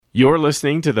You're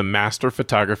listening to the Master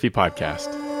Photography Podcast.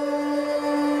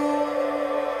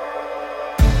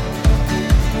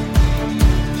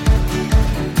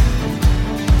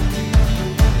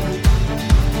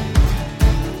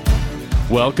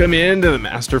 Welcome into the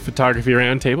Master Photography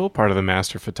Roundtable, part of the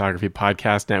Master Photography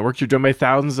Podcast Network. You're joined by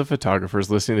thousands of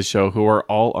photographers listening to the show who are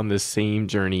all on the same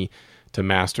journey to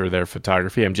master their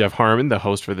photography. I'm Jeff Harmon, the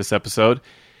host for this episode.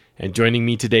 And joining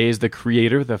me today is the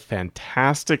creator of the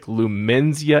fantastic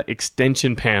Lumenzia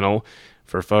extension panel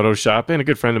for Photoshop and a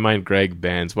good friend of mine, Greg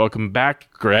Benz. Welcome back,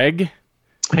 Greg.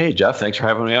 Hey, Jeff. Thanks for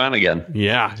having me on again.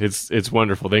 Yeah, it's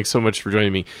wonderful. Thanks so much for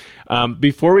joining me.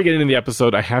 Before we get into the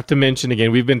episode, I have to mention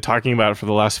again, we've been talking about it for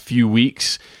the last few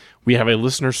weeks. We have a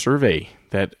listener survey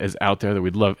that is out there that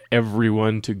we'd love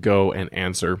everyone to go and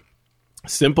answer.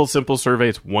 Simple survey.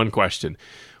 It's one question.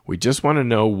 We just want to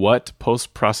know, what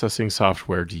post-processing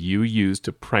software do you use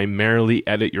to primarily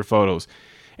edit your photos?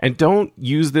 And don't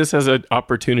use this as an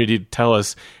opportunity to tell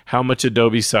us how much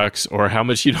Adobe sucks or how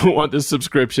much you don't want this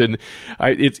subscription.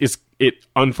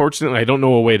 Unfortunately, I don't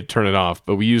know a way to turn it off,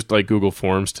 but we used like Google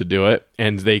Forms to do it,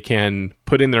 and they can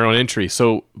put in their own entry.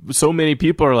 So many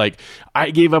people are like,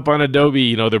 I gave up on Adobe.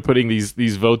 You know, they're putting these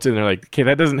votes in. They're like, okay,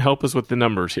 that doesn't help us with the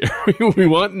numbers here. We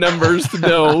want numbers to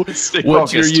know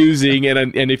what you're using.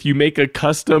 And if you make a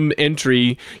custom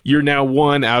entry, you're now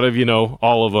one out of,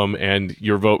 all of them, and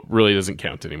your vote really doesn't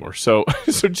count anymore. So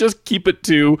just keep it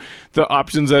to the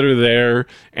options that are there.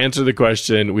 Answer the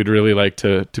question. We'd really like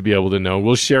to be able to know.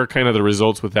 We'll share kind of the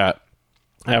results with that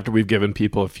after we've given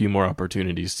people a few more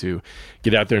opportunities to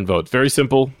get out there and vote. Very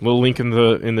simple. Little link in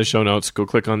the show notes. Go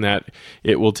click on that.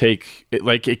 It will take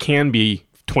it can be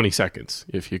 20 seconds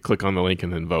if you click on the link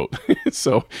and then vote.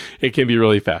 So it can be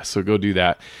really fast. So go do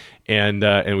that. And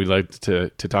we'd like to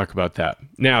talk about that.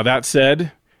 Now, that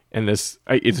said, and it's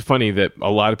funny that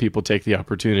a lot of people take the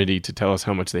opportunity to tell us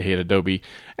how much they hate Adobe.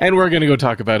 And we're going to go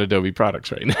talk about Adobe products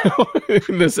right now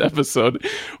in this episode.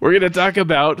 We're going to talk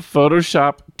about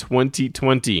Photoshop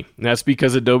 2020. And that's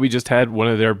because Adobe just had one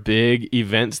of their big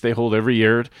events they hold every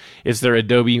year. It's their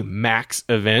Adobe Max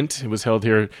event. It was held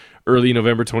here early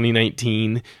November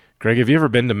 2019. Greg, have you ever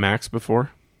been to Max before?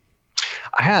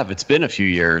 I have. It's been a few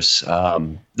years.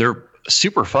 They're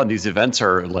super fun. These events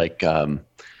are like...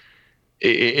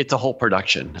 It's a whole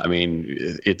production. I mean,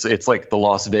 it's like the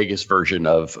Las Vegas version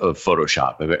of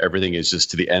Photoshop. Everything is just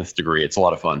to the nth degree. It's a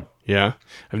lot of fun. Yeah.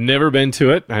 I've never been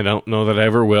to it. I don't know that I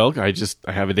ever will. I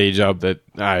have a day job that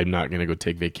I'm not going to go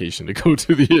take vacation to go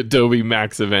to the Adobe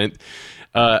Max event.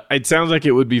 It sounds like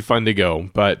it would be fun to go,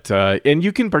 but and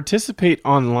you can participate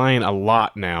online a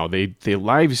lot now. They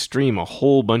live stream a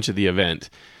whole bunch of the event.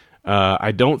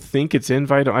 I don't think it's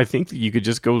invite. I think that you could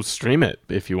just go stream it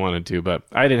if you wanted to, but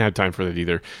I didn't have time for that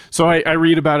either. So I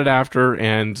read about it after,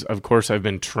 and of course I've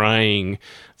been trying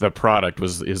the product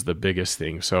is the biggest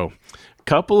thing. So a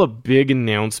couple of big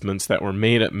announcements that were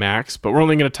made at Max, but we're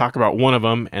only going to talk about one of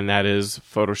them, and that is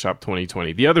Photoshop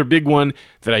 2020. The other big one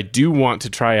that I do want to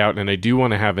try out, and I do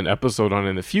want to have an episode on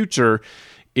in the future,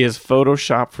 is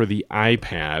Photoshop for the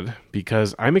iPad,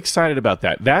 because I'm excited about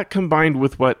that. That combined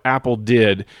with what Apple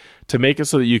did to make it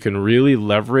so that you can really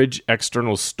leverage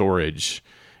external storage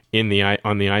on the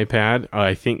iPad,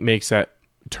 I think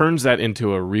turns that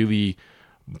into a really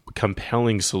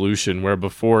compelling solution, where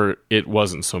before it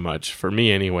wasn't so much. For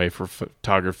me anyway, for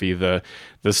photography, the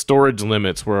storage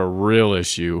limits were a real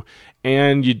issue.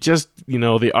 And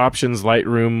the options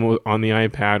Lightroom on the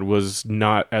iPad was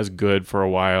not as good for a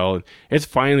while. It's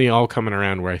finally all coming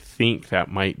around where I think that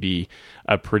might be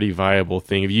a pretty viable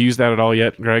thing. Have you used that at all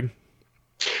yet, Greg?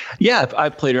 Yeah,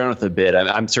 I've played around with it a bit.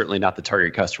 I'm certainly not the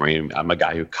target customer. I'm a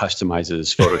guy who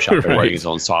customizes Photoshop by writing his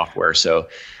own software. So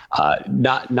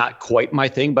not quite my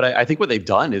thing, but I think what they've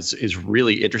done is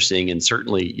really interesting. And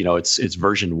certainly, it's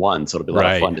version 1, so it'll be a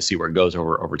lot of fun to see where it goes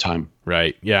over time.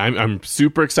 Right. Yeah, I'm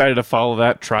super excited to follow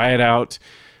that, try it out.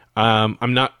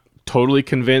 I'm not totally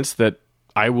convinced that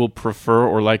I will prefer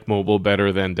or like mobile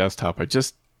better than desktop. I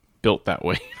just built that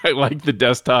way. I like the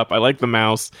desktop. I like the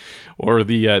mouse or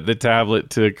the tablet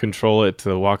to control it, to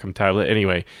the Wacom tablet.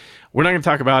 Anyway, we're not going to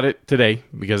talk about it today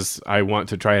because I want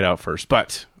to try it out first.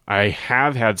 But I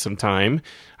have had some time.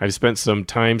 I've spent some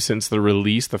time since the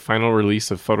final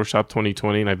release of Photoshop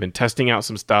 2020, and I've been testing out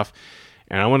some stuff.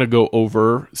 And I want to go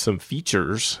over some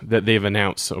features that they've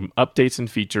announced, some updates and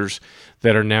features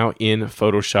that are now in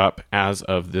Photoshop as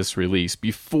of this release.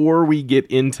 Before we get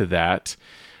into that,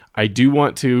 I do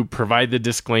want to provide the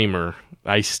disclaimer.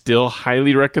 I still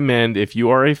highly recommend, if you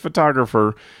are a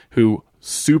photographer who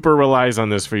super relies on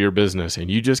this for your business and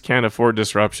you just can't afford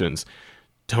disruptions,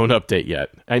 don't update yet.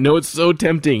 I know it's so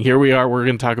tempting. Here we are. We're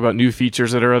going to talk about new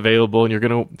features that are available, and you're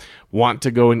going to want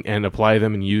to go and apply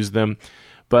them and use them.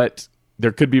 But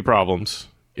there could be problems.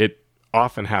 It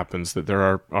often happens that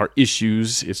there are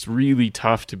issues. It's really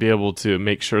tough to be able to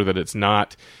make sure that it's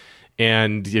not.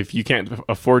 And if you can't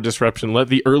afford disruption, let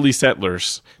the early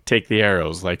settlers take the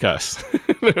arrows like us.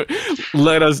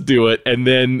 Let us do it. And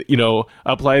then,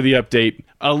 apply the update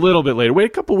a little bit later. Wait a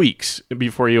couple weeks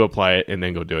before you apply it and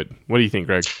then go do it. What do you think,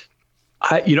 Greg?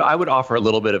 I would offer a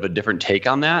little bit of a different take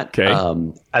on that.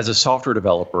 Okay. As a software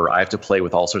developer, I have to play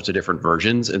with all sorts of different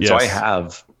versions. And so I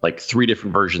have like 3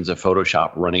 different versions of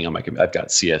Photoshop running on my computer. I've got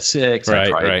CS6, I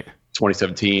tried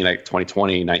 2017,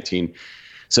 2020, 19.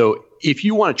 So if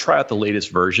you want to try out the latest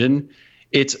version,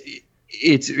 it's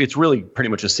really pretty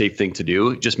much a safe thing to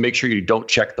do. Just make sure you don't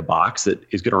check the box that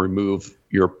is going to remove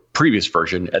your previous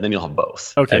version, and then you'll have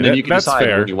both. Okay, and then you can decide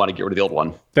fair. when you want to get rid of the old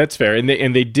one. That's fair, and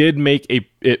they did make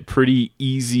it pretty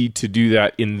easy to do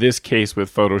that in this case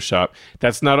with Photoshop.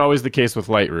 That's not always the case with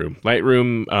Lightroom.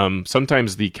 Lightroom,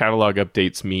 sometimes the catalog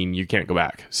updates mean you can't go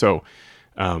back. So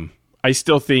I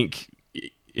still think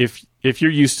if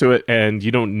you're used to it and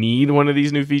you don't need one of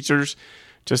these new features,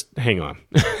 just hang on.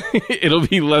 It'll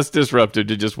be less disruptive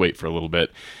to just wait for a little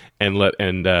bit and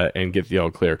get the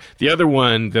all clear. The other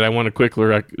one that I want to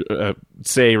quickly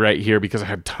say right here, because I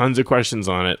had tons of questions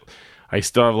on it, I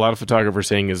still have a lot of photographers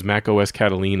saying, is macOS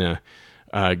Catalina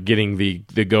getting the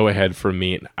go ahead from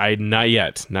me? Not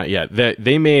yet.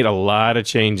 They made a lot of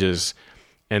changes,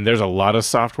 and there's a lot of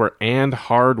software and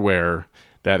hardware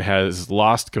that has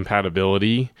lost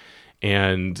compatibility.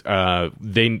 And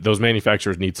those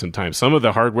manufacturers need some time. Some of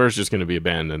the hardware is just going to be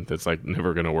abandoned. That's like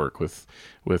never going to work with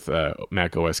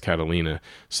macOS Catalina.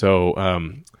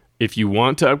 So if you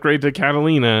want to upgrade to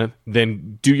Catalina,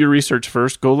 then do your research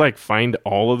first. Go find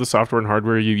all of the software and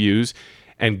hardware you use,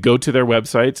 and go to their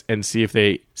websites and see if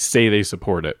they say they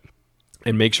support it,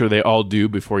 and make sure they all do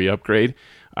before you upgrade.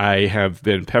 I have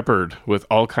been peppered with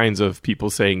all kinds of people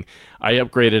saying, I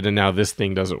upgraded and now this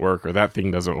thing doesn't work or that thing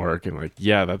doesn't work. And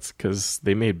yeah, that's because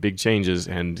they made big changes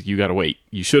and you got to wait.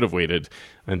 You should have waited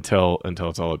until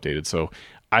it's all updated. So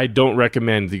I don't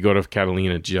recommend you go to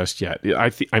Catalina just yet.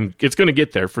 It's going to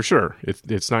get there for sure.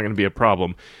 It's not going to be a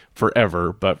problem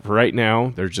forever. But for right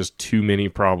now, there's just too many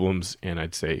problems, and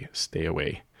I'd say stay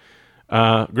away.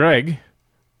 Greg,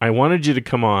 I wanted you to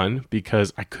come on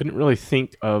because I couldn't really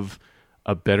think of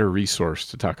a better resource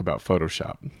to talk about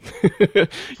Photoshop.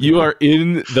 You are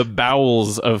in the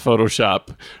bowels of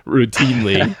Photoshop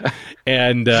routinely.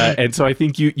 and so I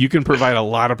think you can provide a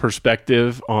lot of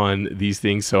perspective on these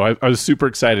things. So I was super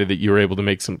excited that you were able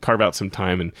to carve out some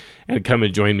time and come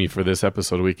and join me for this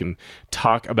episode. We can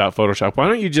talk about Photoshop. Why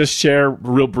don't you just share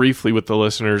real briefly with the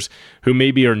listeners who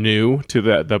maybe are new to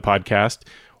the podcast,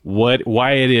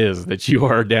 why it is that you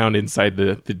are down inside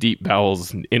the deep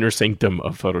bowels and inner sanctum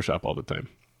of Photoshop all the time.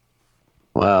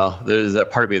 Well, there's that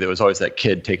part of me that was always that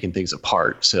kid taking things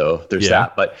apart. So there's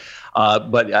that. But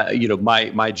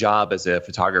my job as a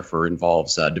photographer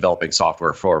involves developing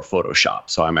software for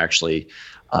Photoshop. So I'm actually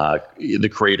the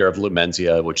creator of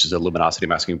Lumenzia, which is a luminosity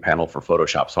masking panel for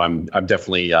Photoshop. So I'm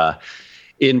definitely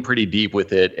in pretty deep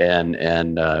with it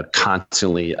and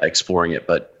constantly exploring it.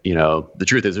 But, the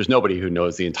truth is there's nobody who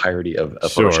knows the entirety of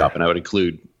Photoshop. And I would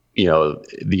include,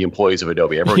 the employees of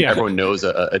Adobe. Everyone knows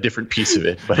a different piece of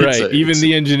it. But right. Even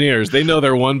the engineers, they know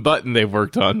their one button they've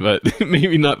worked on, but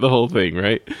maybe not the whole thing,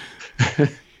 right?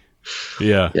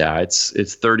 Yeah. Yeah.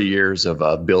 It's 30 years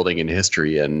of building in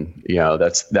history. And,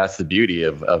 that's the beauty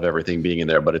of everything being in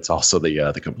there, but it's also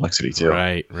the complexity too.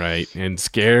 Right. And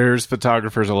scares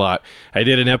photographers a lot. I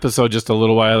did an episode just a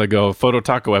little while ago, a Photo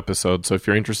Taco episode. So if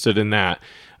you're interested in that,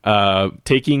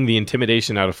 taking the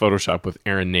intimidation out of Photoshop with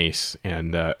Aaron Nace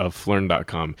and of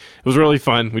Flern.com. It was really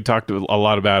fun. We talked a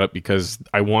lot about it because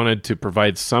I wanted to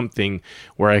provide something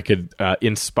where I could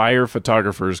inspire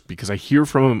photographers, because I hear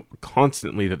from them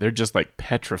constantly that they're just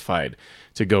petrified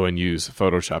to go and use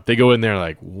Photoshop. They go in there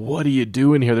like, what do you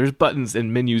do in here? There's buttons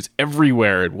and menus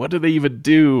everywhere, and what do they even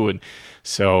do? And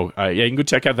so you can go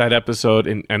check out that episode,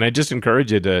 and I just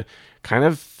encourage you to kind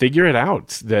of figure it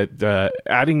out, that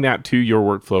adding that to your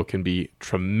workflow can be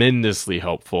tremendously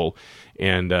helpful.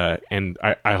 And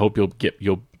I hope you'll get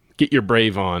your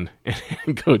brave on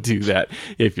and go do that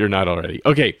if you're not already.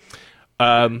 Okay.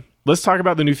 Let's talk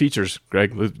about the new features,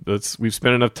 Greg. We've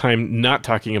spent enough time not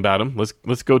talking about them.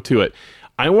 Let's go to it.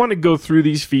 I want to go through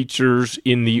these features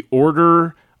in the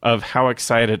order of how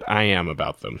excited I am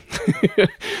about them.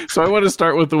 So I want to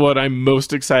start with the one I'm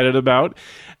most excited about,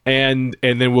 and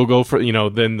then we'll go for,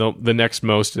 then the next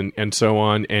most, and so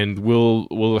on, and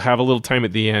we'll have a little time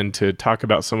at the end to talk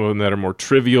about some of them that are more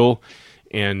trivial,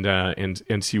 and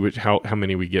see how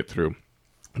many we get through.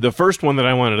 The first one that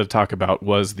I wanted to talk about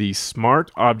was the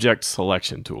Smart Object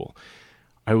Selection tool.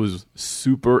 I was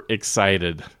super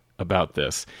excited about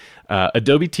this.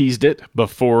 Adobe teased it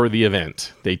before the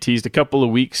event. They teased a couple of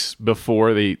weeks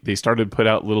before they started to put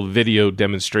out little video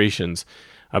demonstrations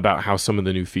about how some of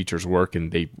the new features work,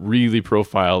 and they really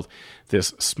profiled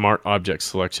this Smart Object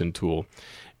Selection tool.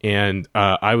 And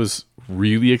I was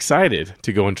really excited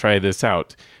to go and try this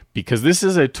out, because this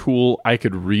is a tool I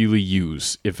could really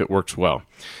use if it works well.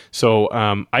 So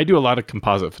I do a lot of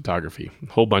composite photography,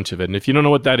 a whole bunch of it. And if you don't know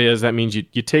what that is, that means you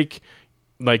take,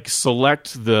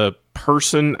 select the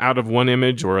person out of one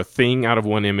image or a thing out of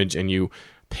one image, and you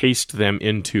paste them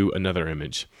into another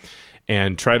image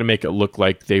and try to make it look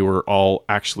like they were all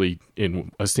actually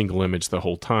in a single image the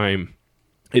whole time.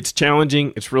 It's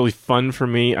challenging. It's really fun for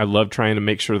me. I love trying to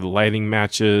make sure the lighting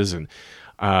matches, and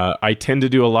I tend to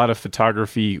do a lot of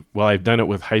photography. Well, I've done it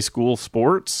with high school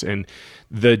sports, and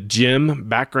the gym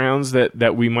backgrounds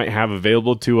that we might have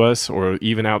available to us, or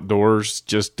even outdoors,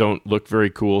 just don't look very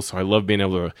cool. So I love being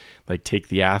able to take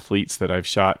the athletes that I've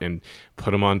shot and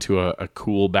put them onto a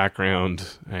cool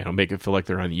background, make it feel like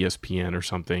they're on ESPN or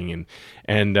something.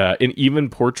 And even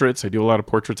portraits. I do a lot of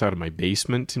portraits out of my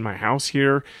basement in my house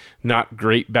here. Not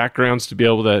great backgrounds to be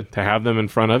able to have them in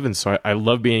front of. And so I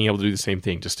love being able to do the same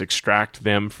thing, just extract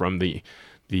them from the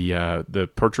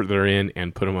portrait they're in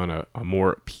and put them on a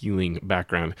more appealing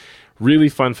background. Really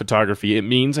fun photography. It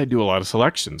means I do a lot of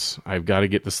selections. I've got to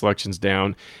get the selections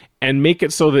down and make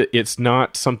it so that it's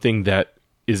not something that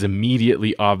is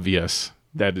immediately obvious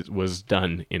that it was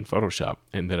done in Photoshop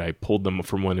and that I pulled them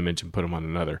from one image and put them on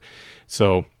another.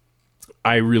 So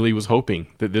I really was hoping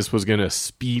that this was going to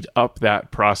speed up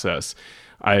that process.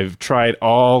 I've tried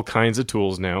all kinds of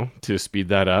tools now to speed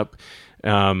that up.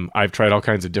 I've tried all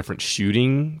kinds of different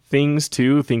shooting things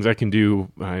too, things I can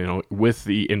do, with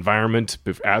the environment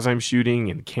as I'm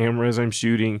shooting and camera as I'm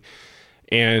shooting.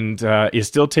 And it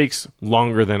still takes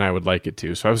longer than I would like it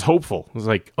to. So I was hopeful. I was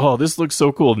like, oh, this looks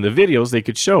so cool. In the videos, they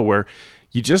could show where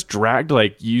you just dragged,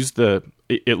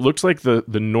 it looks like the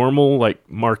normal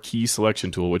marquee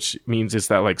selection tool, which means it's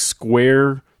that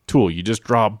square tool. You just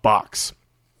draw a box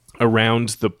around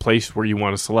the place where you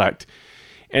want to select.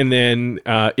 And then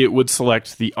it would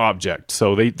select the object.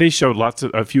 So they showed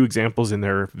a few examples in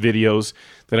their videos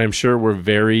that I'm sure were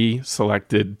very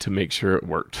selected to make sure it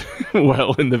worked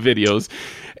well in the videos.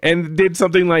 And did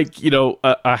something like,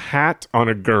 a hat on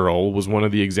a girl was one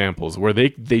of the examples where they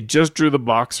just drew the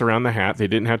box around the hat. They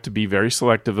didn't have to be very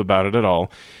selective about it at all.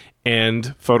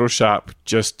 And Photoshop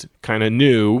just kind of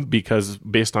knew, because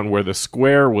based on where the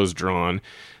square was drawn,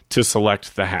 to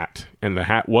select the hat. And the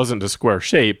hat wasn't a square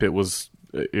shape. It was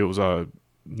a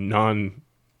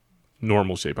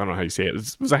non-normal shape. I don't know how you say it.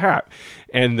 It was a hat.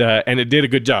 And it did a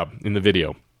good job in the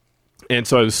video. And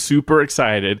so I was super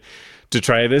excited to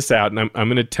try this out. And I'm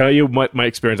going to tell you what my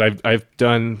experience. I've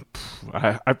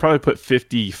probably put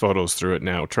 50 photos through it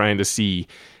now, trying to see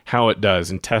how it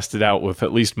does and test it out with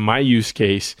at least my use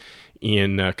case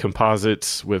in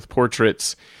composites with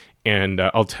portraits. And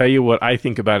I'll tell you what I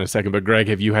think about it in a second. But Greg,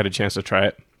 have you had a chance to try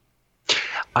it?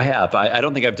 I have. I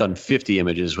don't think I've done 50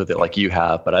 images with it like you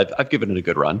have, but I've given it a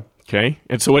good run. Okay.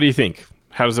 And so what do you think?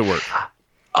 How does it work?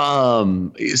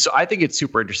 So I think it's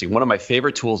super interesting. One of my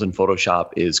favorite tools in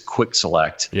Photoshop is Quick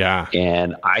Select. Yeah.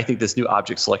 And I think this new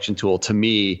object selection tool, to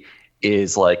me,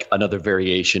 is like another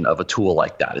variation of a tool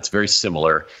like that. It's very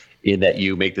similar in that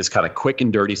you make this kind of quick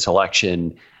and dirty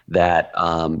selection that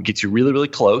gets you really, really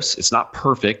close. It's not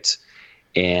perfect.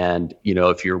 And,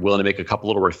 if you're willing to make a couple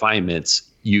little refinements,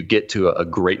 you get to a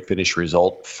great finished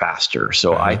result faster.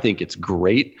 So I think it's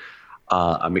great.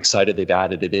 I'm excited they've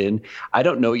added it in. I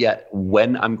don't know yet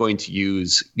when I'm going to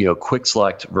use, Quick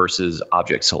Select versus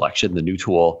Object Selection, the new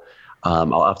tool.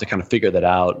 I'll have to kind of figure that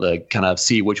out, kind of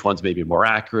see which one's maybe more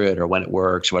accurate or when it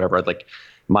works, whatever.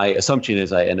 My assumption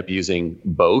is I end up using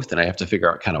both, and I have to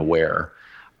figure out kind of where.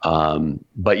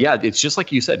 But yeah, it's just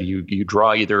like you said, you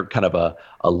draw either kind of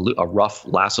a rough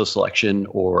lasso selection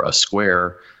or a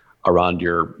square around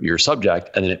your subject,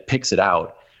 and then it picks it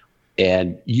out.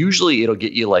 And usually it'll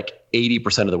get you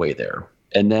 80% of the way there.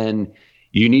 And then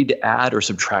you need to add or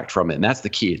subtract from it. And that's the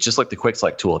key. It's just like the Quick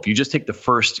Select tool. If you just take the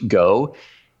first go,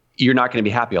 you're not going to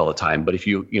be happy all the time. But if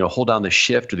you hold down the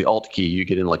Shift or the Alt key, you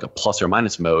get in a plus or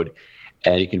minus mode,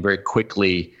 and you can very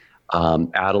quickly add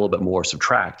a little bit more,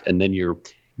 subtract. And then you're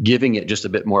giving it just a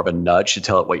bit more of a nudge to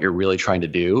tell it what you're really trying to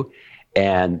do.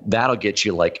 And that'll get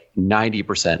you like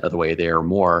 90% of the way there or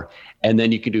more. And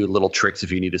then you can do little tricks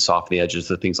if you need to soften the edges,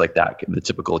 or things like that, the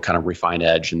typical kind of refine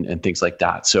edge and things like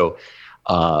that. So,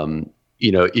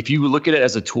 if you look at it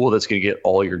as a tool that's going to get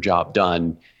all your job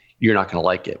done, you're not going to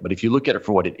like it. But if you look at it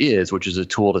for what it is, which is a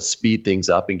tool to speed things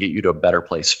up and get you to a better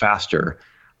place faster,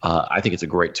 I think it's a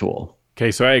great tool.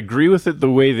 Okay, so I agree with it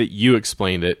the way that you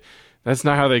explained it. That's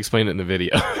not how they explained it in the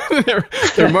video.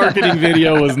 Their marketing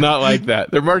video was not like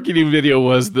that. Their marketing video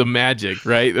was the magic,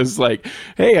 right? It's like,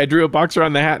 hey, I drew a box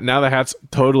around the hat. Now the hat's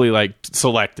totally like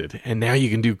selected. And now you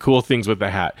can do cool things with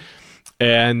the hat.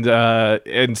 And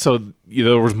so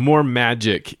there was more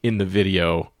magic in the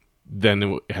video than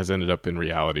it has ended up in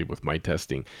reality with my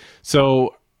testing.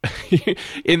 So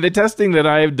in the testing that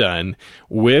I've done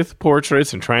with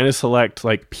portraits and trying to select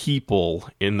like people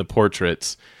in the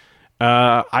portraits,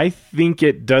 I think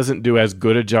it doesn't do as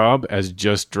good a job as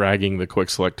just dragging the quick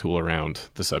select tool around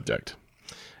the subject.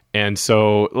 And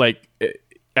so like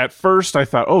at first I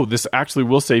thought, oh, this actually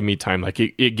will save me time. Like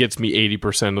it gets me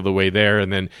 80% of the way there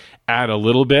and then add a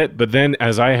little bit. But then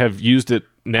as I have used it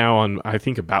now on, I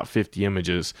think about 50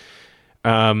 images,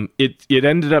 it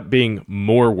ended up being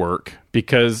more work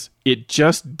because it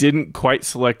just didn't quite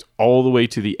select all the way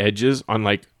to the edges on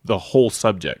like the whole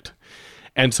subject.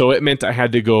 And so it meant I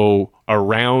had to go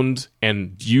around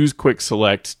and use quick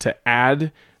select to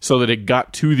add so that it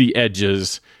got to the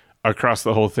edges across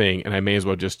the whole thing. And I may as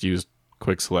well just use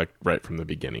quick select right from the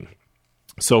beginning.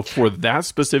 So for that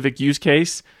specific use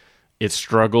case, it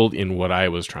struggled in what I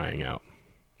was trying out.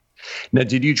 Now,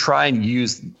 did you try and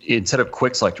use, instead of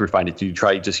quick select to refine it, did you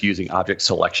try just using object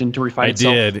selection to refine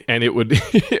itself? I did, and it would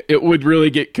it would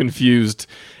really get confused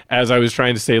as I was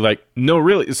trying to say, like, no,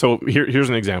 really. So here's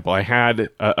an example. I had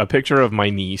a picture of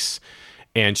my niece,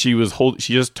 and she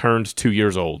just turned 2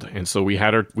 years old, and so we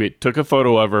took a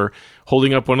photo of her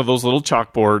holding up one of those little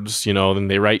chalkboards,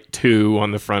 and they write 2 on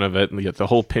the front of it, and you get the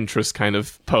whole Pinterest kind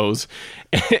of pose,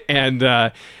 and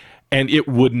it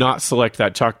would not select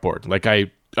that chalkboard. Like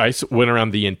I went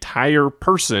around the entire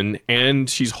person and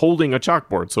she's holding a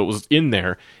chalkboard. So it was in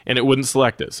there and it wouldn't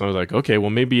select it. So I was like, okay, well,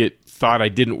 maybe it thought I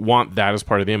didn't want that as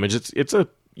part of the image.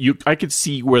 I could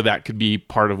see where that could be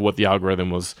part of what the algorithm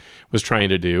was trying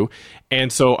to do.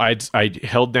 And so I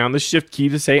held down the shift key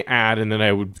to say add, and then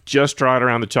I would just draw it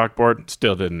around the chalkboard.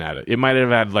 Still didn't add it. It might have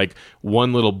had like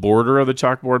one little border of the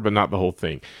chalkboard, but not the whole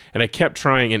thing. And I kept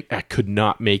trying and I could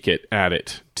not make it add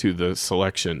it to the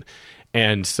selection.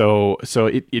 And so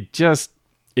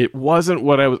it wasn't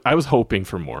what I was hoping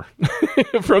for more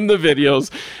from the videos.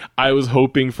 I was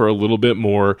hoping for a little bit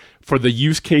more for the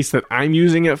use case that I'm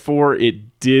using it for.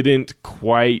 It didn't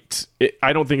quite,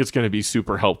 I don't think it's going to be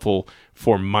super helpful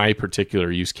for my particular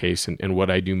use case and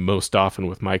what I do most often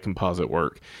with my composite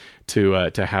work to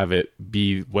have it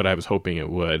be what I was hoping it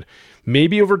would.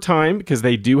 Maybe over time, because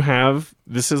they do have,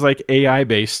 this is like AI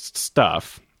based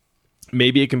stuff.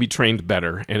 Maybe it can be trained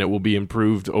better and it will be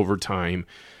improved over time.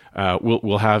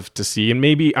 We'll have to see. And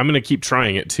maybe I'm going to keep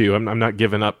trying it too. I'm not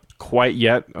giving up quite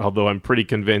yet, although I'm pretty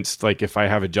convinced like if I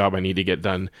have a job I need to get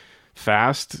done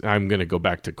fast, I'm going to go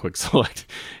back to quick select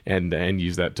and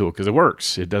use that tool because it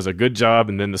works. It does a good job.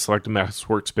 And then the select mass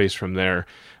workspace from there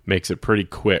makes it pretty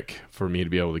quick for me to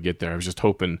be able to get there. I was just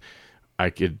hoping I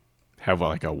could have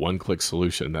like a one-click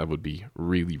solution. That would be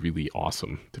really, really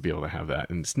awesome to be able to have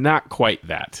that. And it's not quite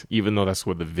that, even though that's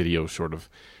what the video sort of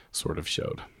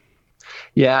showed.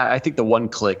 Yeah, I think the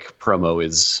one-click promo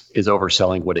is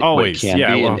overselling what it can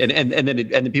be, well, and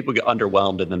then people get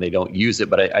underwhelmed and then they don't use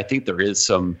it. But I think there is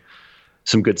some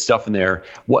good stuff in there.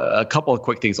 A couple of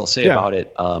quick things I'll say about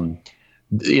it.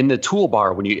 In the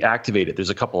toolbar, when you activate it,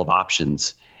 there's a couple of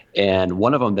options. And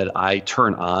one of them that I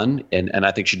turn on, and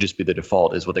I think should just be the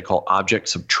default, is what they call object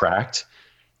subtract.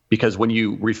 Because when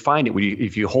you refine it,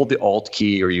 if you hold the Alt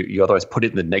key or you otherwise put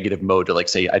it in the negative mode to like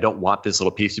say, I don't want this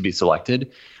little piece to be selected,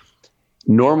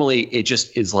 normally it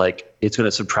just is like, it's going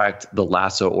to subtract the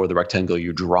lasso or the rectangle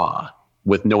you draw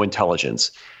with no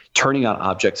intelligence. Turning on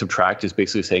object subtract is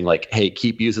basically saying like, hey,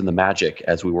 keep using the magic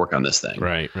as we work on this thing.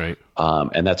 Right.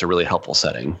 And that's a really helpful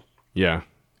setting. Yeah.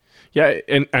 Yeah,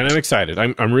 and I'm excited.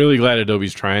 I'm really glad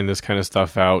Adobe's trying this kind of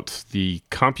stuff out. The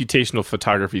computational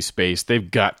photography space,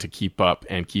 they've got to keep up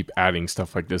and keep adding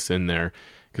stuff like this in there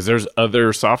because there's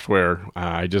other software.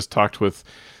 I just talked with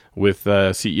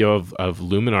the CEO of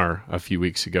Luminar a few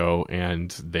weeks ago,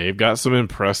 and they've got some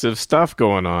impressive stuff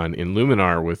going on in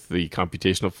Luminar with the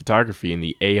computational photography and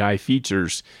the AI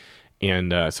features.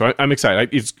 And so I'm excited.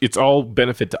 It's all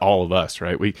benefit to all of us,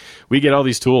 right? We get all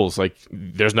these tools. Like,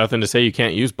 there's nothing to say you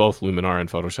can't use both Luminar and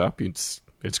Photoshop.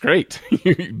 it's great.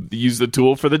 You use the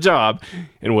tool for the job,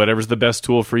 and whatever's the best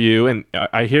tool for you. And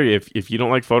I hear you. If you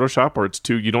don't like Photoshop, or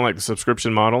you don't like the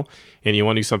subscription model, and you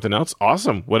want to do something else,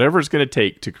 awesome. Whatever it's going to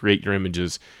take to create your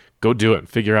images, go do it.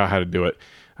 Figure out how to do it.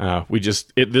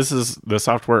 This is the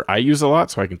software I use a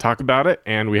lot, so I can talk about it,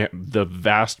 and the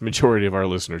vast majority of our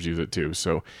listeners use it too.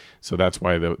 So that's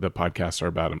why the podcasts are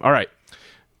about them. All right,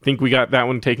 think we got that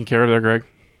one taken care of there, Greg?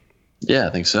 Yeah,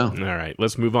 I think so. All right,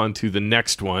 let's move on to the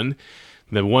next one.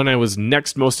 The one I was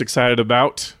next most excited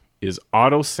about is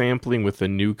auto sampling with the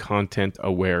new content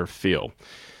aware fill.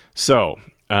 So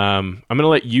I'm going to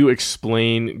let you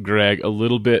explain, Greg, a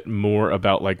little bit more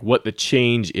about like what the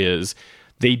change is.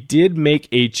 They did make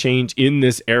a change in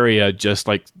this area just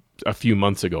like a few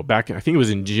months ago, back I think it was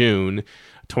in June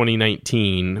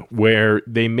 2019, where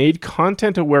they made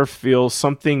content aware fill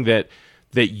something that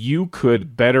you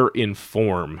could better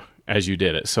inform as you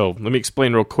did it. So let me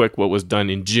explain real quick what was done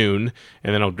in June,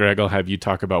 and then Greg, I'll have you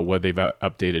talk about what they've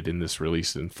updated in this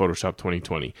release in Photoshop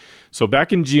 2020. So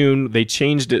back in June, they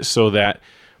changed it so that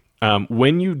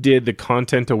when you did the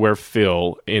content-aware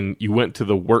fill and you went to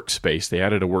the workspace, they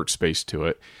added a workspace to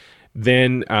it,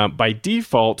 then by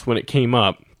default, when it came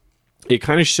up, it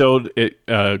kind of showed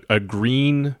a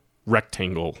green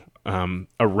rectangle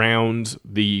around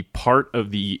the part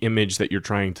of the image that you're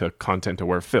trying to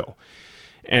content-aware fill.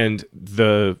 And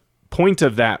the point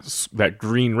of that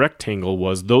green rectangle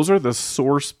was those are the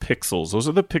source pixels. Those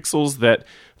are the pixels that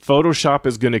Photoshop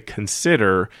is going to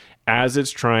consider as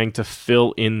it's trying to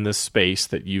fill in the space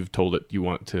that you've told it you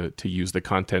want to use the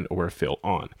content aware fill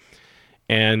on.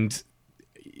 And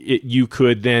you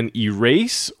could then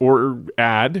erase or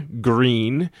add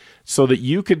green so that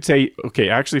you could say, okay,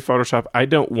 actually, Photoshop, I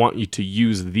don't want you to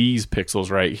use these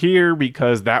pixels right here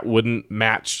because that wouldn't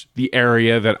match the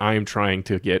area that I'm trying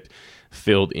to get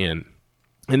filled in.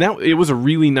 And it was a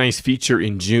really nice feature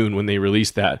in June when they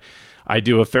released that. I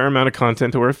do a fair amount of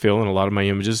content aware fill in a lot of my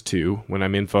images too when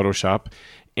I'm in Photoshop.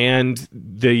 And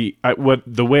the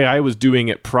way I was doing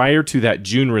it prior to that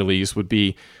June release would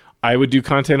be I would do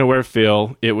content aware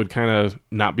fill, it would kind of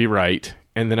not be right,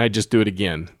 and then I'd just do it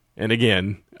again and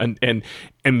again and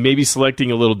maybe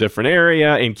selecting a little different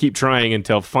area and keep trying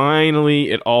until finally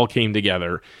it all came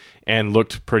together and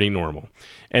looked pretty normal.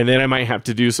 And then I might have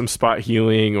to do some spot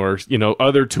healing or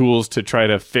other tools to try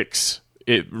to fix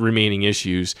remaining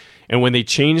issues. And when they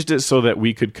changed it so that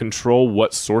we could control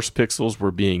what source pixels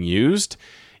were being used,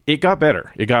 it got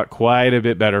better. It got quite a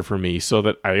bit better for me so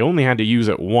that I only had to use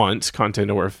it once,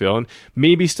 content aware fill, and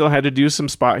maybe still had to do some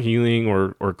spot healing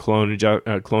or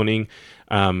cloning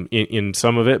in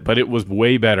some of it, but it was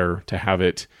way better to have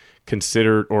it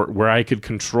considered or where I could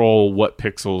control what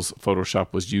pixels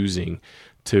Photoshop was using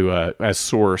to as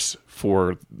source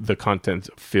for the content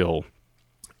fill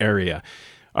area.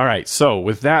 All right, so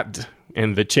with that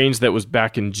and the change that was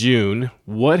back in June,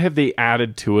 what have they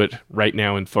added to it right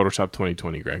now in Photoshop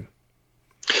 2020, Greg?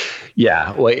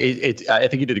 Yeah, well, I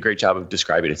think you did a great job of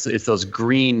describing it. It's those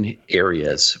green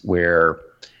areas where,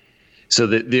 so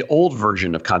the old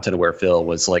version of content aware fill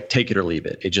was like take it or leave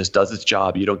it. It just does its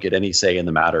job. You don't get any say in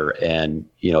the matter, and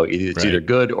it's right. Either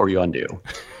good or you undo,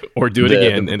 or do it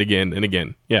again and again and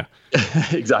again. Yeah,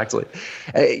 exactly.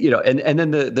 And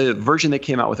then the version they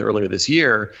came out with earlier this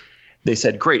year, they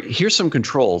said, great, here's some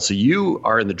controls. So you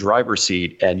are in the driver's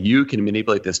seat and you can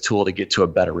manipulate this tool to get to a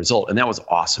better result. And that was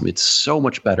awesome. It's so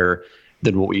much better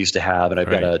than what we used to have. And I've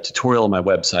got a tutorial on my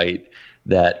website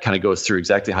that kind of goes through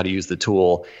exactly how to use the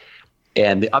tool.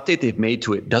 And the update they've made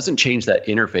to it doesn't change that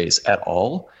interface at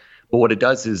all. But what it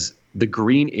does is the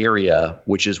green area,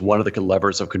 which is one of the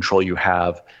levers of control you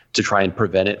have to try and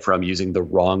prevent it from using the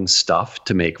wrong stuff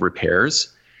to make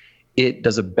repairs, it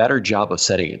does a better job of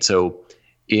setting it. So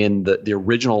in the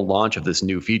original launch of this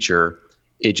new feature,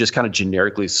 it just kind of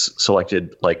generically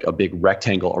selected like a big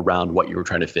rectangle around what you were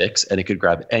trying to fix, and it could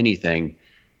grab anything.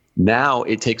 Now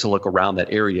it takes a look around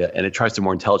that area and it tries to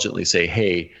more intelligently say,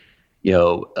 hey,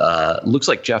 looks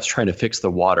like Jeff's trying to fix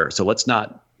the water, so let's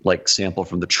not like sample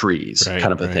from the trees,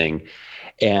 kind of a thing.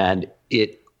 And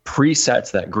it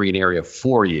presets that green area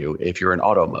for you if you're in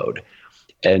auto mode.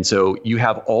 And so you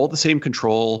have all the same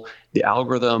control. The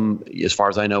algorithm, as far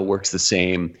as I know, works the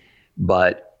same.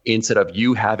 But instead of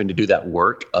you having to do that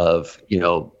work of,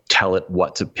 tell it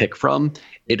what to pick from,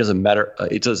 it does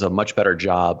a much better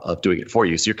job of doing it for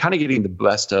you. So you're kind of getting the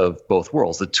best of both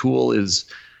worlds. The tool is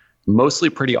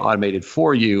mostly pretty automated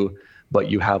for you,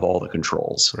 but you have all the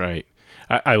controls. Right.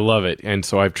 I love it. And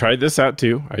so I've tried this out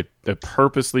too. I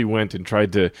purposely went and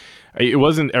tried to, it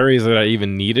wasn't areas that I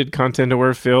even needed content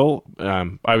aware fill.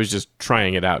 I was just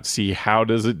trying it out, see how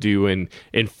does it do and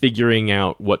figuring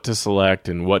out what to select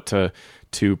and what to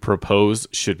to propose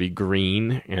should be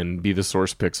green and be the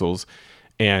source pixels.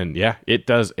 And yeah, it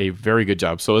does a very good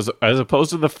job. So as opposed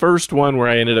to the first one where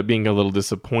I ended up being a little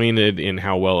disappointed in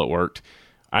how well it worked,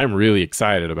 I'm really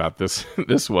excited about this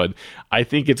one. I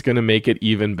think it's going to make it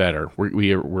even better.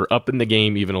 We're up in the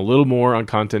game even a little more on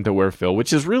content aware fill,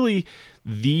 which is really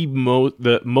the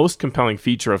most compelling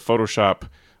feature of Photoshop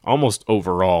almost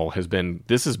overall.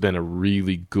 This has been a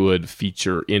really good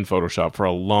feature in Photoshop for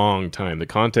a long time. The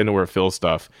content aware fill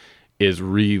stuff is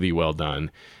really well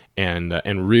done. And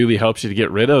really helps you to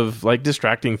get rid of like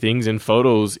distracting things in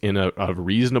photos in a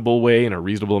reasonable way in a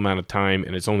reasonable amount of time,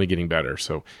 and it's only getting better.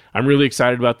 So I'm really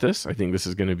excited about this. I think this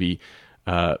is going to be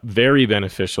very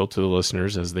beneficial to the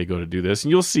listeners as they go to do this.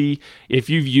 And you'll see if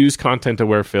you've used content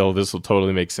aware fill, this will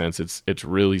totally make sense. It's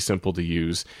really simple to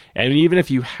use, and even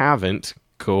if you haven't,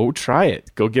 go try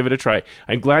it. Go give it a try.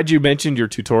 I'm glad you mentioned your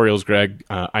tutorials, Greg.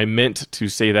 I meant to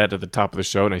say that at the top of the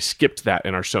show, and I skipped that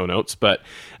in our show notes, but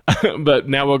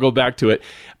now we'll go back to it.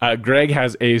 Greg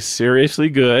has a seriously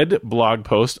good blog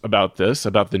post about this,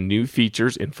 about the new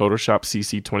features in Photoshop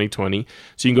CC 2020.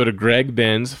 So you can go to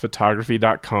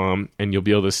gregbenzphotography.com, and you'll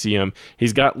be able to see them.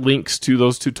 He's got links to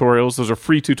those tutorials. Those are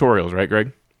free tutorials, right,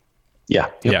 Greg? Yeah.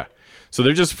 Yep. Yeah. So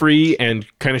they're just free and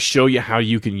kind of show you how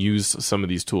you can use some of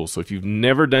these tools. So if you've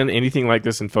never done anything like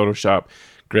this in Photoshop,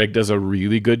 Greg does a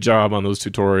really good job on those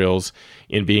tutorials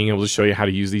in being able to show you how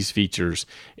to use these features.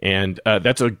 And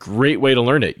that's a great way to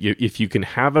learn it. If you can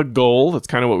have a goal, that's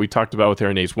kind of what we talked about with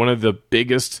Aaron Ace. One of the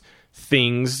biggest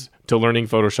things to learning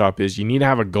Photoshop is you need to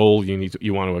have a goal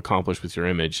you want to accomplish with your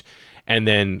image. And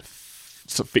then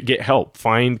get help,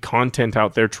 find content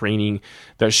out there, training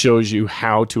that shows you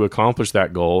how to accomplish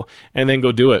that goal, and then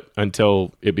go do it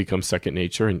until it becomes second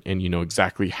nature, and you know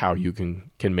exactly how you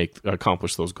can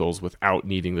accomplish those goals without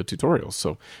needing the tutorials.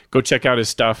 So go check out his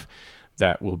stuff.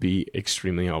 That will be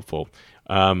extremely helpful.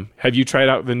 Have you tried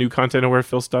out the new content aware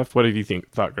fill stuff? What have you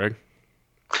thought, Greg?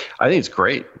 I think it's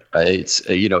great. It's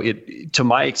to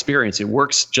my experience, it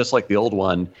works just like the old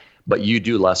one, but you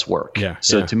do less work. Yeah.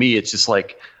 So to me, it's just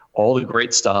like all the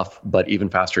great stuff, but even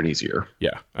faster and easier.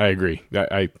 Yeah, I agree.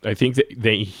 I think that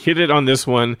they hit it on this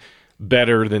one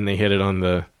better than they hit it on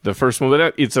the first one.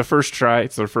 But it's a first try.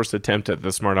 It's their first attempt at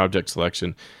the smart object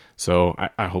selection. So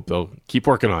I hope they'll keep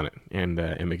working on it and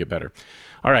make it better.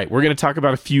 All right, we're going to talk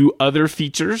about a few other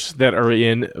features that are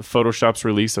in Photoshop's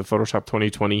release of Photoshop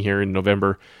 2020 here in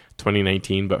November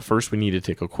 2019. But first, we need to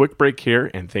take a quick break here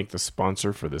and thank the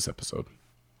sponsor for this episode.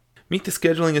 Meet the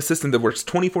scheduling assistant that works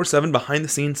 24/7 behind the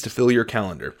scenes to fill your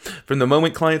calendar. From the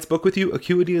moment clients book with you,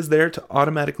 Acuity is there to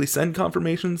automatically send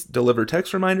confirmations, deliver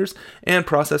text reminders, and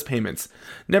process payments.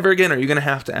 Never again are you going to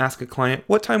have to ask a client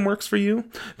what time works for you,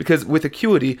 because with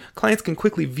Acuity, clients can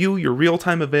quickly view your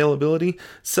real-time availability,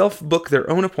 self-book their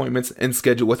own appointments, and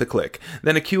schedule with a click.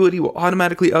 Then Acuity will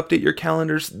automatically update your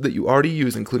calendars that you already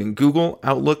use, including Google,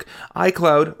 Outlook,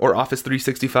 iCloud, or Office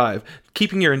 365,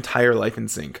 keeping your entire life in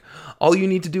sync. All you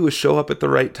need to do is show up at the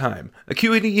right time.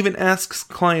 Acuity even asks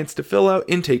clients to fill out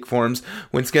intake forms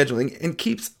when scheduling and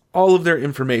keeps all of their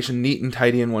information neat and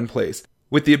tidy in one place.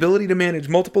 With the ability to manage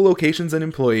multiple locations and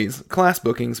employees, class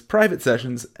bookings, private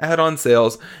sessions, add-on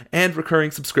sales, and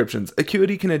recurring subscriptions,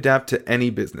 Acuity can adapt to any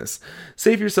business.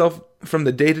 Save yourself from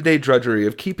the day-to-day drudgery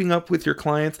of keeping up with your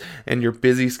clients and your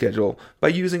busy schedule by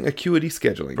using Acuity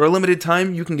Scheduling. For a limited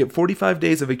time, you can get 45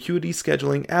 days of Acuity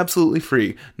Scheduling absolutely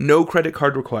free, no credit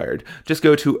card required. Just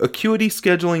go to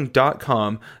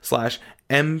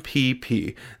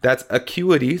acuityscheduling.com/MPP. That's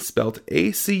Acuity, spelled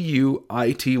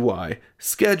ACUITY,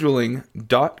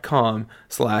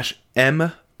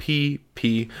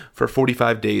 scheduling.com/MPP for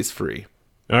 45 days free.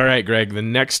 All right, Greg, the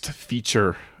next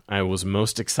feature I was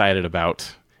most excited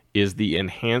about is the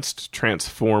Enhanced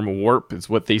Transform Warp. It's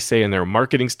what they say in their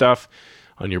marketing stuff.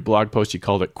 On your blog post, you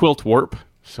called it Quilt Warp.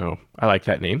 So I like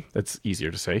that name. That's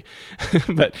easier to say.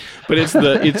 but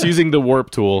it's using the Warp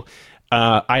tool.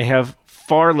 I have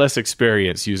far less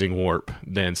experience using Warp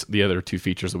than the other two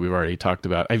features that we've already talked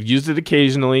about. I've used it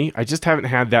occasionally. I just haven't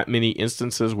had that many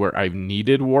instances where I've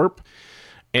needed Warp.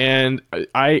 And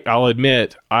I'll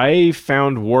admit, I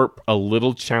found Warp a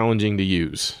little challenging to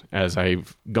use as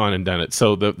I've gone and done it.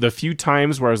 So the few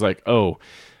times where I was like, oh,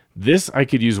 this I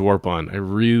could use Warp on, I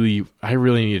really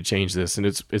need to change this. And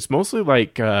it's mostly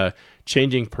like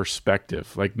changing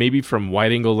perspective, like maybe from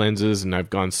wide angle lenses, and I've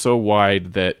gone so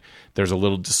wide that there's a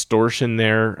little distortion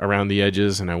there around the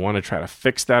edges, and I want to try to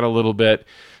fix that a little bit.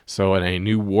 So, and I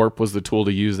knew Warp was the tool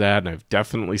to use that, and I've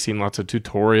definitely seen lots of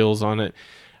tutorials on it.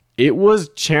 It was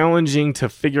challenging to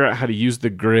figure out how to use the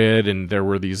grid, and there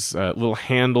were these little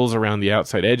handles around the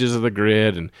outside edges of the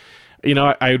grid, and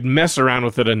I would mess around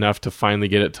with it enough to finally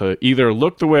get it to either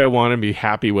look the way I want and be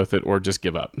happy with it, or just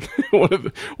give up.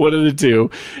 one of the two.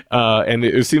 And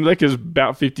it seemed like it was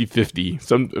about 50-50.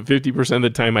 50% of the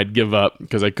time I'd give up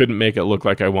because I couldn't make it look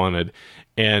like I wanted.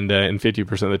 And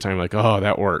 50% of the time, like, oh,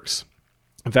 that works.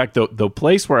 In fact, the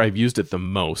place where I've used it the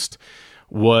most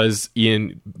was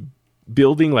in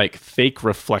building like fake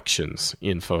reflections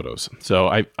in photos. So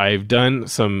I've done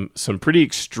some pretty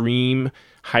extreme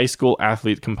high school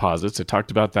athlete composites. I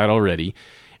talked about that already.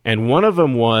 And one of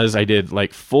them was I did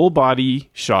like full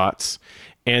body shots,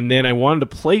 and then I wanted to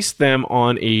place them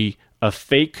on a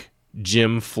fake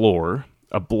gym floor,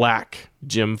 a black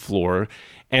gym floor,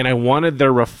 and I wanted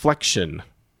their reflection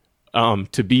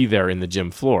to be there in the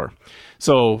gym floor.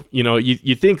 So,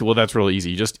 you think, well, that's really easy.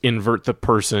 You just invert the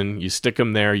person, you stick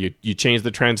them there, you change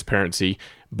the transparency,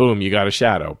 boom, you got a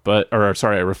shadow,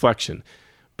 a reflection.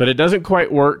 But it doesn't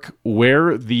quite work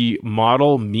where the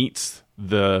model meets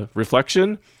the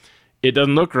reflection. It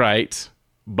doesn't look right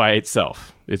by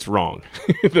itself. It's wrong.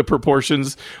 The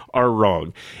proportions are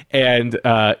wrong. And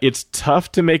it's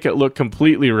tough to make it look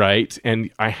completely right.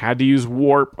 And I had to use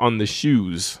warp on the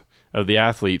shoes of the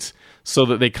athletes so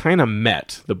that they kind of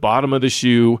met. The bottom of the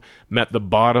shoe met the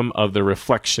bottom of the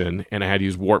reflection, and I had to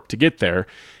use warp to get there.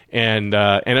 And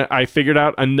I figured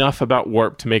out enough about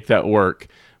warp to make that work.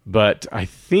 But I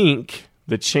think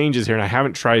the changes here, and I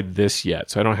haven't tried this yet,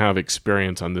 so I don't have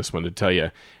experience on this one to tell you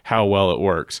how well it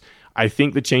works. I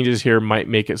think the changes here might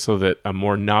make it so that a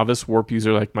more novice warp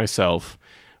user like myself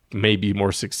may be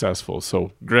more successful.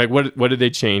 So, Greg, what did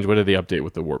they change? What did they update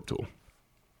with the warp tool?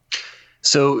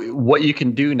 So what you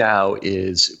can do now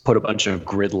is put a bunch of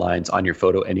grid lines on your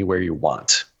photo anywhere you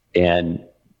want. And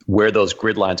where those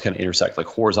grid lines kind of intersect, like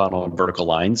horizontal and vertical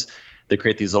lines, they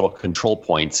create these little control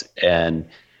points. And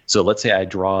so let's say I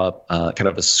draw kind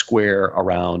of a square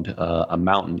around a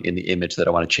mountain in the image that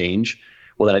I want to change.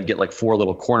 Well, then I'd get like 4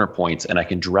 little corner points, and I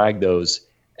can drag those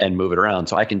and move it around.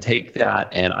 So I can take that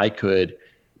and I could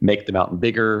make the mountain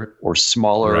bigger or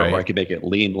smaller, right, or I could make it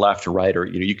lean left or right, or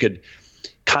you could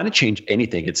kind of change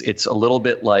anything. It's a little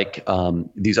bit like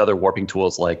these other warping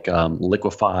tools like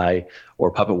Liquify or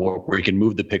Puppet Warp, where you can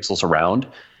move the pixels around.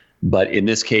 But in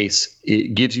this case,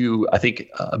 it gives you, I think,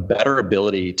 a better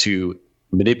ability to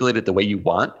manipulate it the way you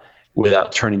want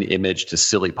without turning the image to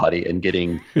silly putty and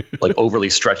getting like overly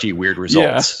stretchy, weird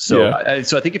results. Yeah,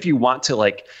 So I think if you want to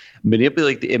like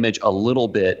manipulate the image a little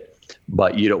bit,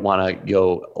 but you don't want to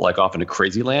go like off into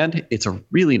crazy land, it's a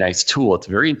really nice tool. It's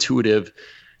very intuitive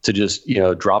to just,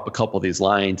 drop a couple of these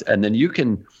lines. And then you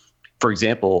can, for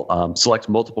example, select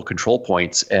multiple control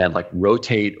points and like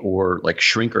rotate or like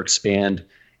shrink or expand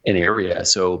an area.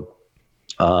 So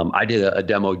I did a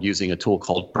demo using a tool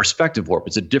called Perspective Warp.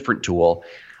 It's a different tool.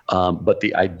 But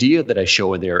the idea that I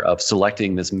show in there of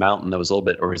selecting this mountain that was a little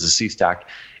bit, or is a C-stack,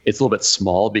 it's a little bit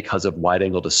small because of wide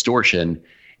angle distortion.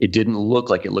 It didn't look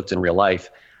like it looked in real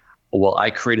life. Well, I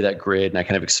created that grid and I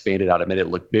kind of expanded out. I made it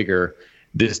look bigger.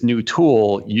 This new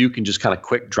tool, you can just kind of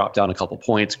quick drop down a couple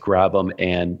points, grab them,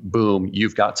 and boom,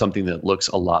 you've got something that looks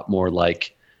a lot more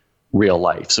like real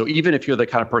life. So even if you're the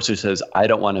kind of person who says, I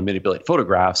don't want to manipulate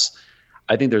photographs,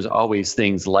 I think there's always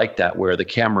things like that where the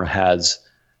camera has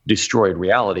destroyed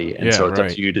reality. And so it's up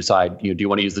to you to decide, do you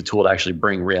want to use the tool to actually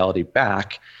bring reality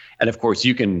back? And of course,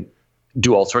 you can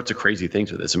do all sorts of crazy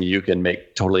things with this. I mean, you can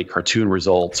make totally cartoon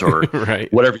results or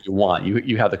right, whatever you want.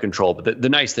 You have the control. But the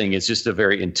nice thing is just a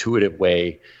very intuitive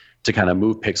way to kind of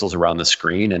move pixels around the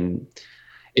screen. And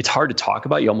it's hard to talk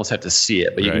about. You almost have to see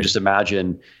it. But you can just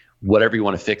imagine whatever you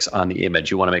want to fix on the image.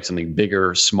 You want to make something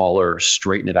bigger, smaller,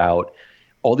 straighten it out.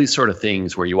 All these sort of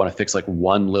things where you want to fix like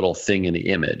one little thing in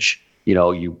the image.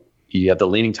 You have the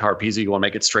Leaning Tower of Pisa, you want to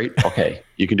make it straight? Okay,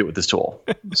 you can do it with this tool.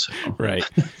 So. Right.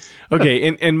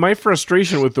 Okay, and my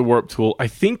frustration with the warp tool, I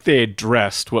think they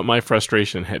addressed what my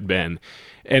frustration had been.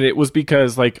 And it was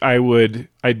because like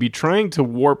I'd be trying to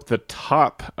warp the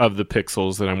top of the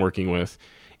pixels that I'm working with,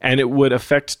 and it would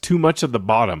affect too much of the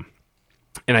bottom.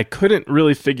 And I couldn't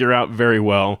really figure out very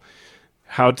well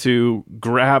how to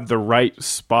grab the right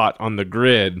spot on the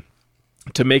grid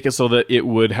to make it so that it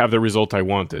would have the result I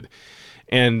wanted.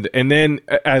 And then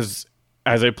as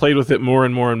I played with it more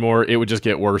and more and more, it would just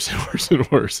get worse and worse and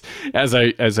worse as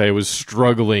I was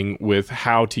struggling with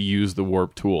how to use the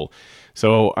warp tool.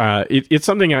 So it's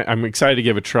something I'm excited to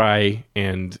give a try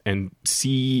and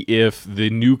see if the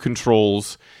new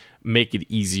controls make it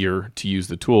easier to use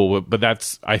the tool.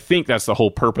 But I think that's the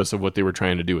whole purpose of what they were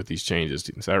trying to do with these changes.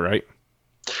 Is that right?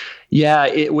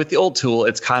 Yeah, with the old tool,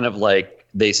 it's kind of like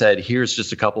they said, here's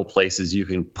just a couple places you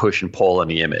can push and pull in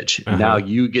the image. Now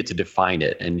you get to define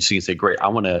it. And so you can say, great, I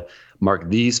want to mark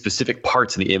these specific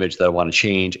parts in the image that I want to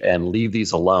change and leave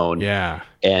these alone. Yeah.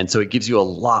 And so it gives you a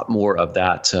lot more of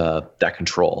that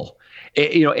control.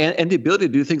 And the ability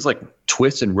to do things like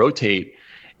twist and rotate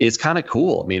is kind of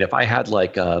cool. I mean, if I had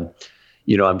like,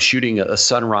 I'm shooting a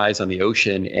sunrise on the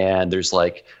ocean and there's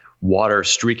like water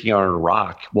streaking on a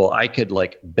rock. Well, I could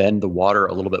like bend the water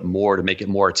a little bit more to make it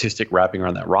more artistic wrapping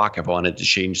around that rock if I wanted to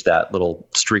change that little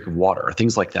streak of water or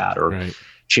things like that, or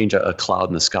change a cloud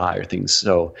in the sky or things.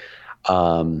 So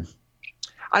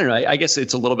I don't know. I guess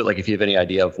it's a little bit like if you have any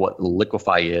idea of what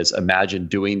Liquify is, imagine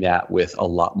doing that with a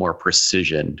lot more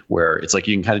precision, where it's like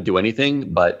you can kind of do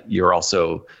anything, but you're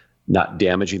also not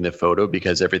damaging the photo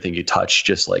because everything you touch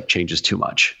just like changes too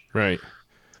much. Right.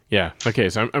 Yeah. Okay.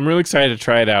 So I'm really excited to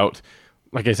try it out.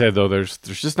 Like I said, though, there's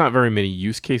just not very many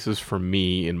use cases for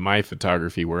me in my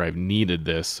photography where I've needed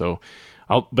this. So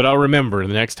I'll remember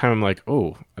the next time I'm like,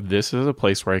 oh, this is a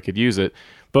place where I could use it.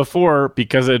 Before,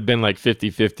 because it had been like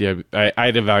 50-50,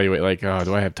 I'd evaluate like, oh,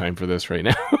 do I have time for this right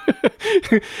now?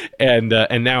 and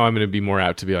now I'm going to be more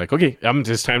apt to be like, okay,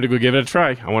 it's time to go give it a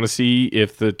try. I want to see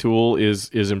if the tool is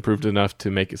improved enough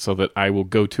to make it so that I will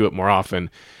go to it more often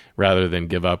rather than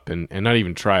give up and not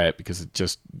even try it because it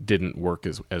just didn't work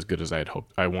as good as I had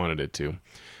hoped I wanted it to.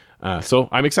 So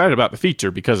I'm excited about the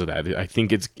feature because of that. I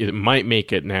think it might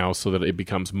make it now so that it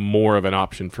becomes more of an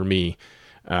option for me,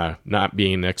 not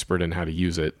being an expert in how to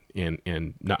use it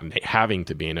and not having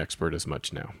to be an expert as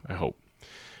much now, I hope.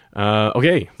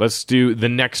 Okay, let's do the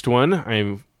next one.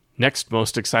 I'm next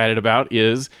most excited about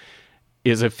is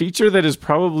a feature that is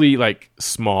probably like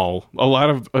small. A lot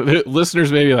of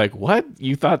listeners may be like, what?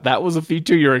 You thought that was a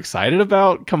feature you're excited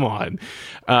about? Come on.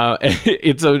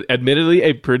 It's admittedly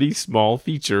a pretty small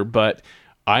feature, but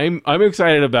I'm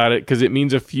excited about it because it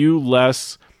means a few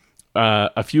less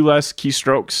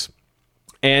keystrokes,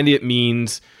 and it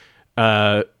means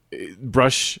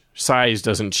brush size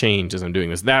doesn't change as I'm doing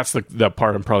this. That's the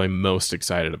part I'm probably most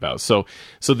excited about. So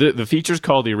the feature is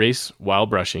called Erase While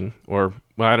Brushing, or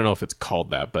well, I don't know if it's called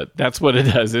that, but that's what it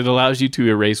does. It allows you to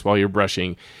erase while you're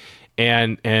brushing,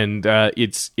 and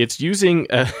it's using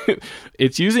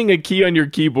it's using a key on your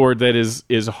keyboard that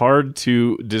is hard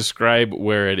to describe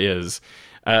where it is.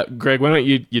 Greg, why don't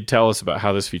you tell us about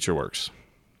how this feature works?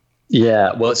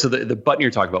 Yeah, well, so the button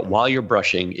you're talking about, while you're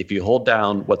brushing, if you hold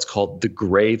down what's called the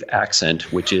grave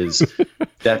accent, which is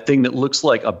that thing that looks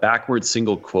like a backward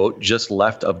single quote just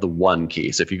left of the one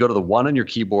key. So if you go to the one on your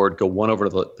keyboard, go one over to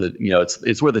the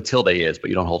it's where the tilde is, but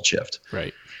you don't hold shift.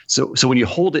 Right. So when you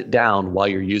hold it down while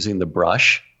you're using the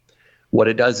brush, what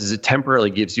it does is it temporarily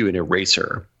gives you an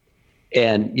eraser.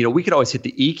 And, we could always hit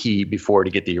the E key before to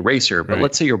get the eraser, but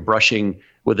let's say you're brushing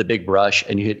with a big brush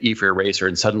and you hit E for eraser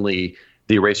and suddenly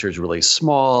the eraser is really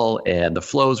small and the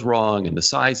flow's wrong and the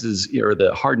size is, or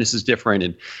the hardness is different.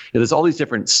 And there's all these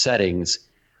different settings.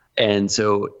 And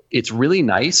so it's really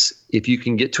nice if you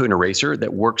can get to an eraser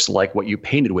that works like what you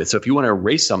painted with. So if you want to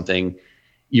erase something,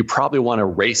 you probably want to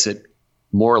erase it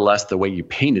more or less the way you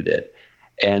painted it.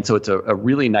 And so it's a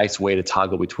really nice way to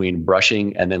toggle between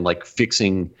brushing and then like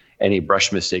fixing any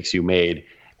brush mistakes you made,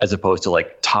 as opposed to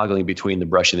like toggling between the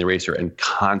brush and the eraser and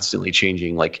constantly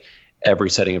changing like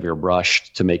every setting of your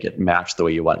brush to make it match the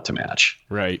way you want it to match.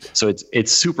 Right. So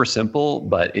it's super simple,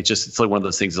 but it's like one of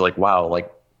those things that's like, wow,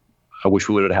 like I wish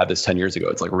we would have had this 10 years ago.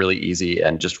 It's like really easy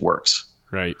and just works.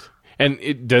 Right.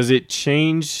 And does it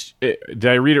change? Did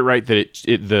I read it right that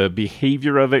the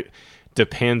behavior of it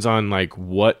depends on like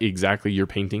what exactly you're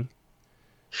painting?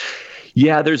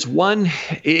 Yeah, there's one.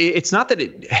 It's not that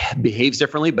it behaves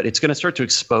differently, but it's going to start to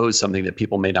expose something that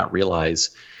people may not realize.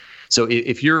 So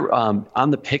if you're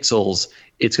on the pixels,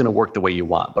 it's going to work the way you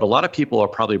want. But a lot of people are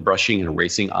probably brushing and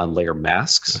erasing on layer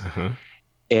masks. Uh-huh.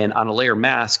 And on a layer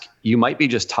mask, you might be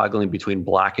just toggling between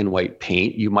black and white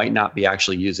paint. You might not be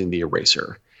actually using the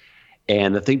eraser.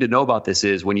 And the thing to know about this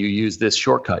is when you use this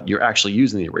shortcut, you're actually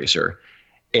using the eraser.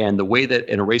 And the way that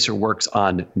an eraser works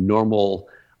on normal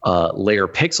layer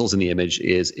pixels in the image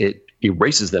is it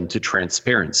erases them to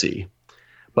transparency.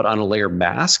 But on a layer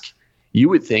mask, you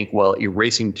would think, well,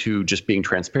 erasing to just being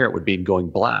transparent would be going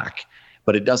black,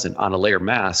 but it doesn't. On a layer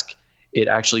mask, it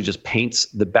actually just paints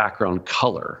the background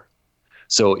color.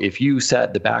 So if you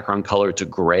set the background color to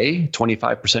gray,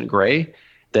 25% gray,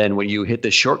 then when you hit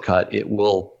this shortcut, it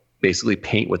will basically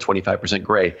paint with 25%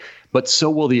 gray, but so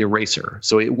will the eraser.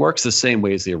 So it works the same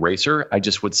way as the eraser. I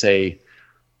just would say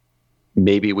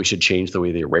maybe we should change the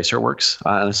way the eraser works,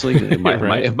 honestly, in my,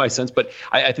 Right. in my sense. But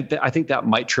I think that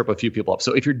might trip a few people up.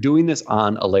 So if you're doing this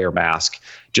on a layer mask,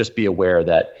 just be aware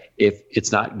that if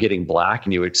it's not getting black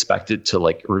and you expect it to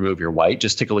like remove your white,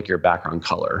 just take a look at your background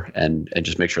color and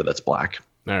just make sure that's black.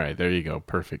 All right, there you go.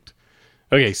 Perfect.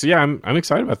 Okay, so yeah, I'm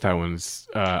excited about that one.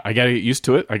 I got to get used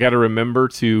to it. I got to remember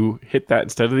to hit that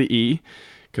instead of the E,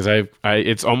 because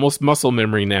it's almost muscle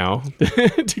memory now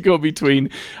to go between.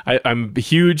 I'm a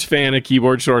huge fan of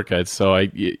keyboard shortcuts, so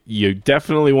you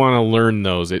definitely want to learn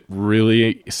those. It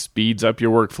really speeds up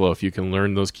your workflow if you can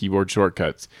learn those keyboard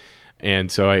shortcuts.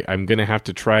 And so I'm going to have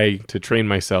to try to train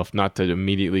myself not to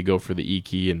immediately go for the E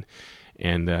key and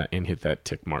hit that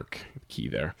tick mark key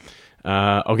there.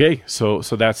 Okay, so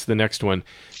that's the next one.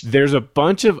 There's a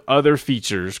bunch of other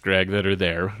features, Greg, that are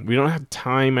there. We don't have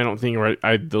time, I don't think.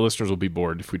 The listeners will be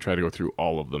bored if we try to go through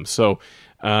all of them. So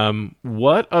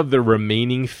what of the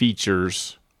remaining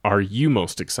features are you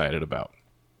most excited about?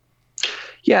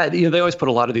 Yeah, they always put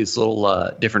a lot of these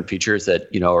little different features that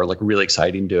are like really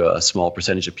exciting to a small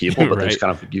percentage of people, but Right. there's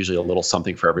kind of usually a little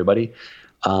something for everybody.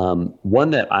 One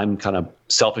that I'm kind of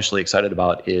selfishly excited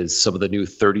about is some of the new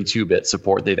 32-bit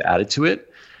support they've added to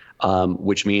it,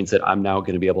 which means that I'm now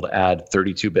going to be able to add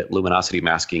 32-bit luminosity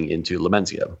masking into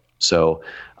Lumenzia. So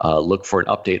look for an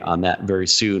update on that very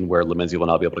soon, where Lumenzia will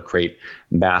now be able to create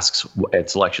masks and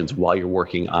selections while you're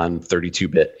working on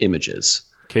 32-bit images.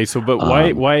 Okay, so but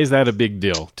why is that a big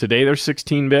deal? Today they're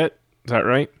 16-bit, is that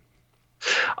right?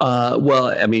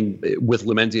 Well, I mean, with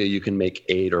Lumenzia, you can make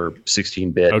 8 or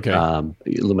 16-bit Okay.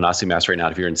 luminosity mask right now.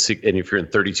 If you're in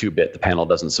 32-bit, the panel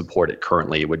doesn't support it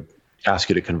currently. It would ask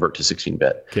you to convert to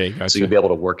 16-bit. Okay, gotcha. So you'll be able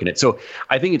to work in it. So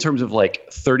I think in terms of like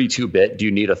 32-bit, do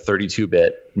you need a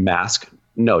 32-bit mask?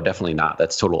 No, definitely not.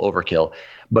 That's total overkill.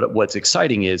 But what's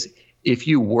exciting is if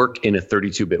you work in a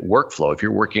 32-bit workflow, if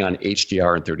you're working on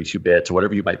HDR and 32 bits or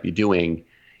whatever you might be doing,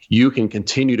 you can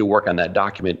continue to work on that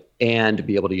document and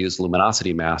be able to use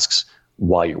luminosity masks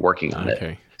while you're working on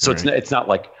it. So it's not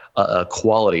like a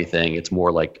quality thing. It's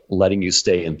more like letting you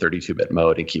stay in 32-bit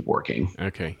mode and keep working.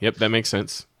 Okay. Yep, that makes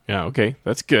sense. Yeah, okay.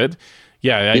 That's good.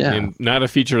 Yeah. And not a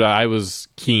feature that I was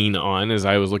keen on as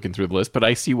I was looking through the list, but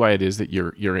I see why it is that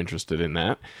you're interested in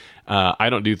that. I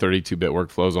don't do 32-bit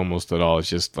workflows almost at all. It's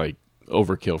just like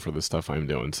overkill for the stuff I'm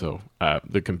doing. So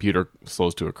the computer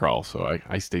slows to a crawl, so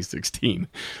I stay 16.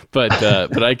 But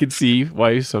I could see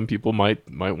why some people might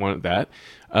want that.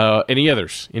 Any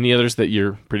others that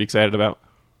you're pretty excited about?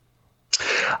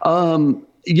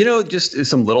 Just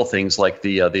some little things like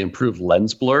the improved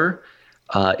lens blur.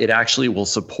 It actually will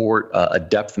support a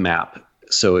depth map.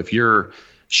 So if you're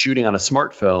shooting on a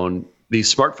smartphone,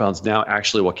 these smartphones now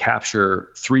actually will capture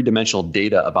 3-dimensional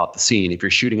data about the scene if you're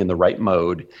shooting in the right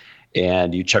mode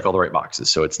and you check all the right boxes.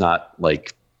 So it's not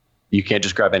like you can't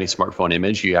just grab any smartphone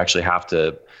image. You actually have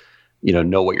to,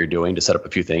 know what you're doing to set up a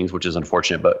few things, which is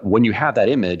unfortunate. But when you have that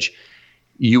image,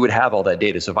 you would have all that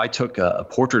data. So if I took a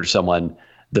portrait of someone,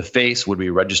 the face would be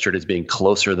registered as being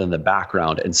closer than the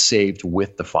background and saved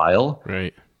with the file.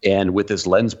 Right. And with this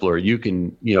lens blur, you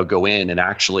can, go in and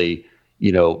actually,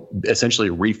 essentially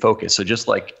refocus. So just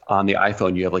like on the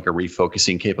iPhone, you have like a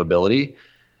refocusing capability.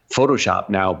 Photoshop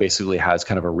now basically has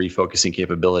kind of a refocusing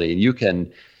capability, and you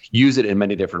can use it in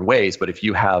many different ways. But if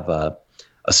you have a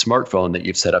smartphone that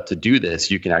you've set up to do this,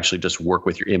 you can actually just work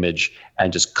with your image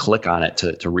and just click on it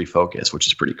to refocus, which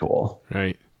is pretty cool.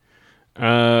 Right.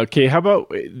 Okay, how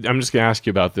about, I'm just going to ask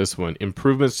you about this one.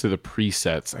 Improvements to the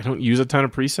presets. I don't use a ton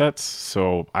of presets,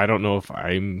 so I don't know if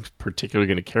I'm particularly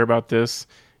going to care about this.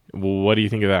 What do you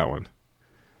think of that one?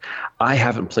 I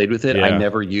haven't played with it. Yeah. I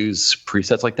never use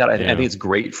presets like that. I think it's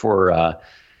great for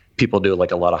people do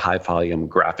like a lot of high volume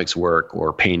graphics work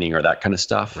or painting or that kind of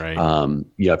stuff. Right.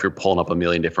 If you're pulling up a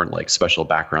million different like special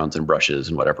backgrounds and brushes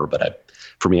and whatever. But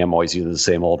for me, I'm always using the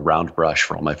same old round brush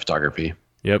for all my photography.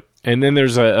 Yep. And then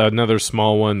there's another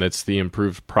small one that's the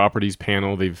improved properties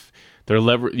panel.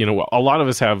 A lot of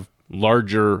us have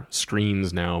larger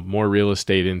screens now, more real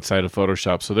estate inside of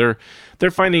Photoshop. So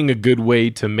they're finding a good way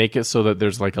to make it so that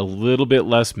there's like a little bit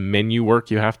less menu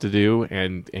work you have to do,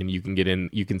 and you can get in,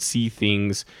 you can see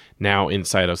things now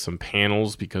inside of some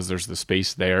panels because there's the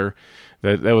space there.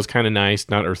 That was kind of nice,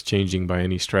 not earth-changing by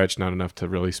any stretch, not enough to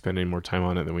really spend any more time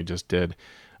on it than we just did.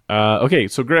 Okay,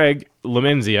 so Greg,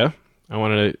 Lumenzia, I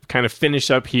want to kind of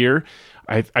finish up here.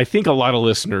 I think a lot of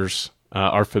listeners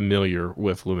are familiar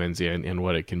with Lumenzia and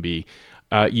what it can be.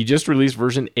 You just released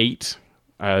version 8,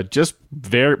 just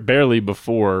barely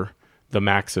before the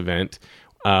Max event.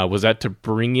 Was that to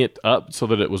bring it up so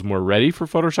that it was more ready for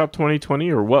Photoshop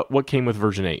 2020, or what came with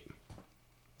version 8?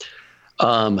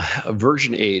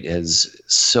 Version 8 has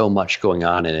so much going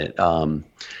on in it.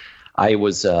 I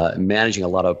was managing a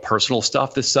lot of personal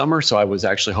stuff this summer, so I was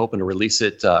actually hoping to release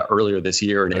it earlier this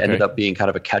year, and it ended up being kind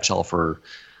of a catch-all for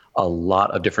a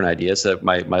lot of different ideas. So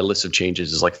my list of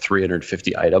changes is like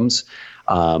 350 items.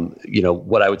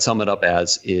 What I would sum it up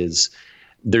as is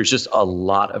there's just a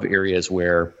lot of areas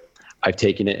where I've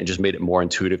taken it and just made it more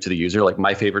intuitive to the user. Like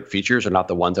my favorite features are not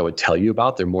the ones I would tell you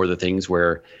about. They're more the things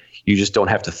where you just don't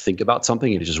have to think about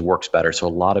something and it just works better. So a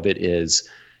lot of it is,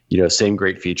 same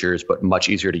great features, but much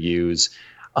easier to use.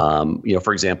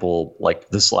 For example, like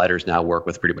the sliders now work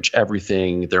with pretty much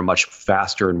everything. They're much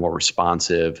faster and more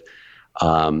responsive.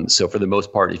 So for the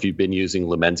most part, if you've been using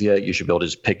Lumenzia, you should be able to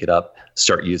just pick it up,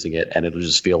 start using it, and it'll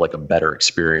just feel like a better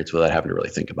experience without having to really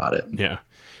think about it. Yeah.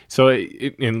 So,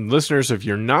 and listeners, if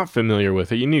you're not familiar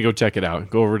with it, you need to go check it out.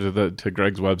 Go over to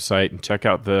Greg's website and check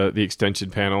out the extension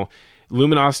panel.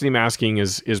 Luminosity masking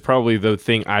is probably the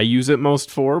thing I use it most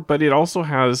for, but it also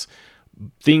has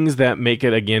things that make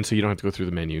it, again, so you don't have to go through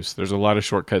the menus. There's a lot of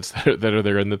shortcuts that are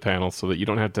there in the panel so that you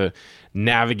don't have to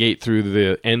navigate through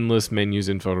the endless menus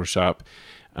in Photoshop.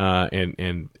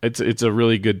 And it's a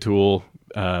really good tool.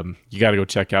 You got to go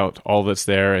check out all that's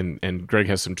there, and Greg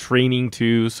has some training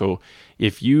too. So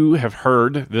if you have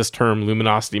heard this term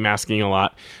luminosity masking a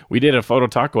lot, we did a Photo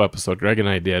Taco episode, Greg and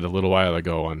I did a little while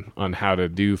ago on how to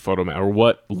do or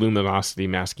what luminosity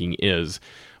masking is.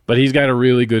 But he's got a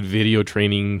really good video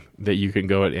training that you can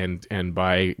go and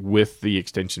buy with the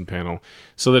extension panel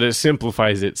so that it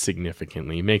simplifies it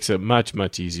significantly. It makes it much,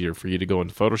 much easier for you to go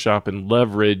into Photoshop and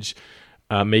leverage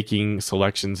making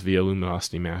selections via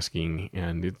luminosity masking,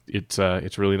 and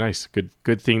it's really nice.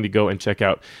 Good thing to go and check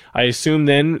out. I assume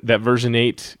then that version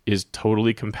 8 is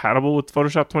totally compatible with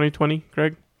Photoshop 2020,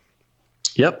 Greg?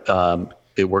 Yep,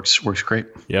 it works great.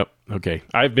 Yep. Okay.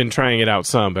 I've been trying it out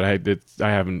some, but I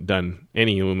haven't done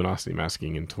any luminosity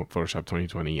masking in Photoshop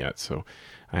 2020 yet, so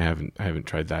I haven't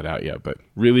tried that out yet. But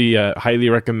really highly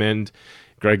recommend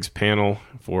Greg's panel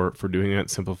for doing that,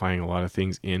 simplifying a lot of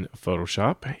things in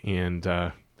Photoshop, and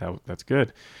that's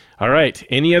good. All right.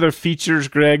 Any other features,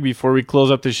 Greg, before we close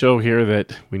up the show here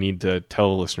that we need to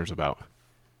tell the listeners about?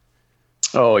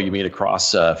 Oh, you mean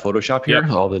across Photoshop here?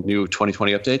 Yep. All the new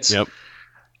 2020 updates? Yep.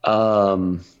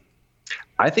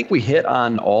 I think we hit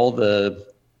on all the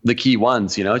key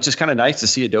ones. It's just kind of nice to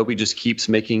see Adobe just keeps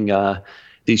making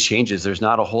these changes. There's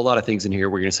not a whole lot of things in here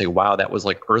where you're going to say, wow, that was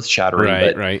like earth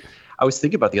shattering. Right. I was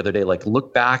thinking about the other day, like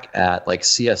look back at like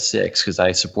CS6, because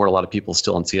I support a lot of people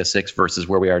still on CS6 versus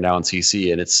where we are now in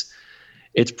CC. And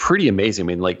it's pretty amazing. I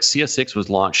mean, like CS6 was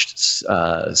launched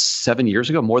 7 years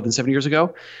ago, more than 7 years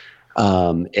ago.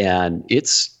 And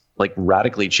it's like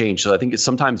radically changed. So I think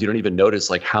sometimes you don't even notice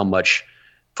like how much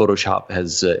Photoshop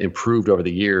has improved over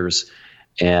the years.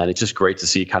 And it's just great to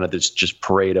see kind of this just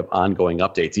parade of ongoing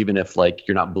updates, even if like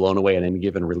you're not blown away on any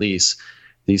given release.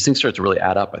 These things start to really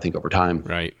add up, I think, over time.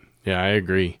 Right. Yeah, I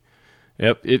agree.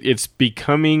 Yep, it's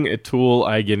becoming a tool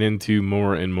I get into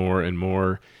more and more and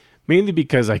more, mainly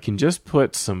because I can just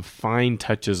put some fine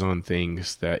touches on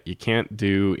things that you can't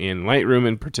do in Lightroom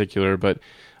in particular, but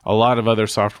a lot of other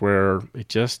software, it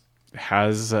just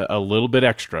has a little bit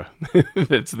extra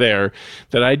that's there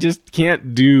that I just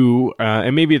can't do.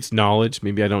 And maybe it's knowledge.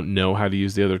 Maybe I don't know how to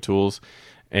use the other tools.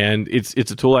 And it's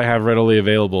a tool I have readily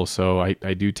available, so I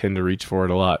do tend to reach for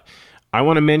it a lot. I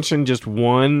want to mention just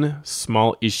one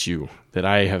small issue that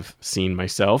I have seen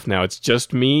myself. Now, it's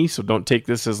just me, so don't take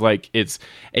this as like it's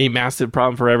a massive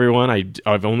problem for everyone.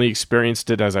 I've only experienced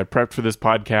it as I prepped for this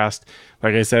podcast.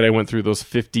 Like I said, I went through those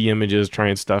 50 images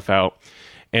trying stuff out.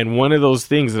 And one of those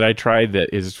things that I tried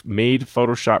that is made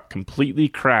Photoshop completely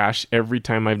crash every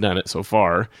time I've done it so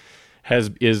far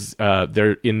is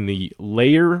they're in the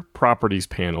layer properties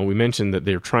panel. We mentioned that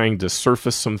they're trying to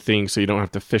surface some things so you don't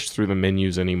have to fish through the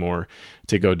menus anymore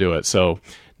to go do it. So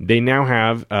they now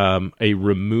have a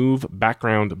remove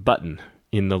background button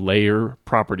in the layer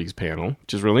properties panel,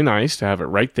 which is really nice to have it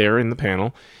right there in the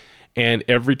panel. And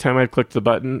every time I clicked the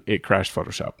button, it crashed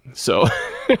Photoshop. So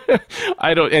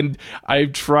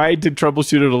I've tried to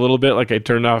troubleshoot it a little bit. Like I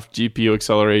turned off GPU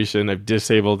acceleration. I've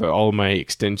disabled all my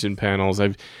extension panels.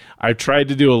 I've tried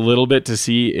to do a little bit to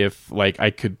see if like I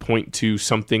could point to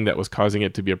something that was causing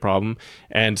it to be a problem.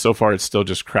 And so far it's still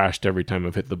just crashed every time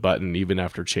I've hit the button, even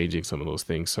after changing some of those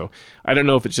things. So I don't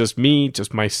know if it's just me,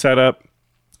 just my setup,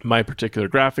 my particular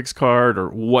graphics card, or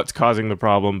what's causing the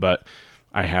problem, but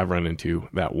I have run into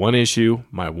that one issue,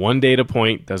 my one data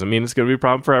point. Doesn't mean it's going to be a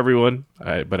problem for everyone,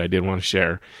 but I did want to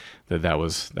share that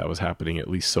was happening at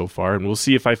least so far. And we'll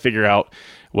see if I figure out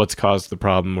what's caused the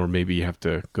problem, or maybe you have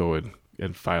to go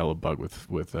and file a bug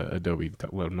with Adobe to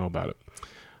let them know about it.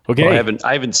 Okay. Well,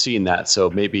 I haven't seen that, so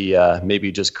maybe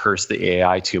you just cursed the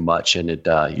AI too much and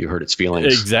you hurt its feelings.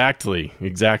 Exactly.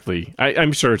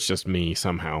 I'm sure it's just me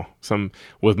somehow.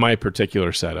 With my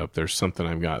particular setup, there's something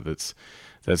I've got that's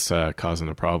causing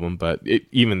a problem. But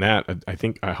even that,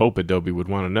 I hope Adobe would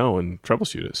want to know and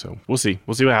troubleshoot it. So we'll see.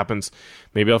 We'll see what happens.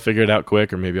 Maybe I'll figure it out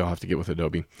quick, or maybe I'll have to get with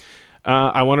Adobe.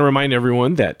 I want to remind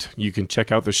everyone that you can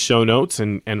check out the show notes,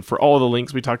 and for all the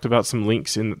links, we talked about some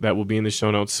links that will be in the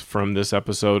show notes from this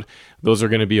episode. Those are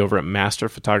going to be over at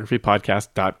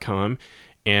masterphotographypodcast.com.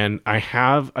 And I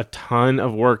have a ton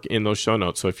of work in those show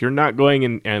notes. So if you're not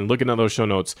going and looking at those show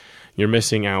notes, you're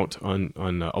missing out on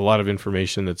a lot of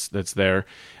information that's there.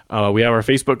 We have our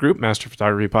Facebook group, Master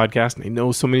Photography Podcast. And I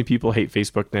know so many people hate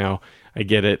Facebook now. I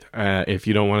get it. If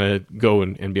you don't want to go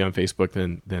and be on Facebook,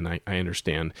 then I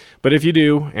understand. But if you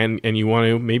do, and you want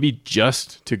to maybe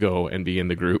just to go and be in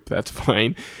the group, that's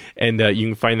fine. And you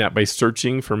can find that by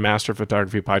searching for Master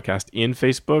Photography Podcast in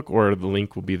Facebook, or the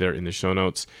link will be there in the show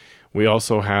notes. We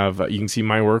also have, you can see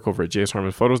my work over at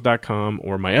jsharmanphotos.com,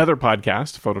 or my other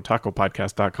podcast,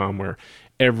 phototacopodcast.com, where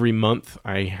every month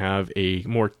I have a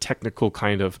more technical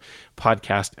kind of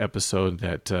podcast episode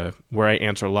that where I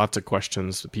answer lots of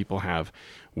questions that people have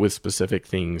with specific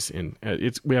things. And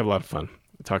we have a lot of fun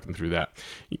talking through that.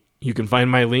 You can find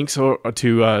my links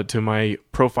to my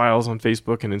profiles on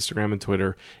Facebook and Instagram and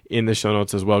Twitter in the show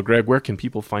notes as well. Greg, where can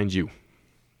people find you?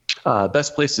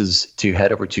 Best place is to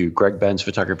head over to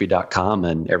gregbenzphotography.com,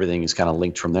 and everything is kind of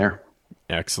linked from there.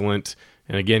 Excellent.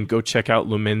 And again, go check out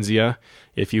Lumenzia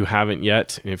if you haven't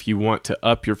yet. And if you want to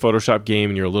up your Photoshop game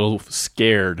and you're a little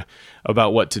scared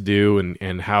about what to do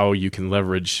and how you can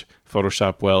leverage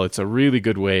Photoshop well, it's a really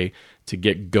good way to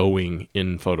get going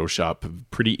in Photoshop.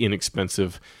 Pretty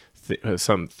inexpensive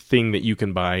something that you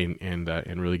can buy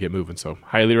and really get moving. So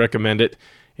highly recommend it.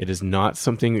 It is not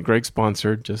something that Greg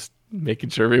sponsored, just making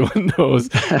sure everyone knows.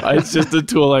 It's just a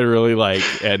tool I really like,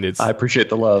 and I appreciate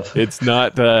the love. It's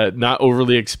not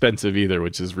overly expensive either,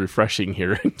 which is refreshing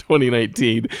here in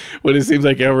 2019 when it seems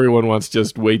like everyone wants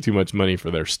just way too much money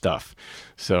for their stuff.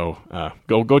 So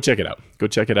go check it out. Go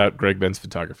check it out,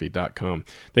 gregbenzphotography.com.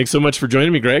 Thanks so much for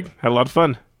joining me, Greg. Had a lot of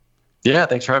fun. Yeah,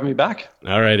 thanks for having me back.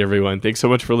 All right, everyone. Thanks so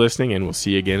much for listening, and we'll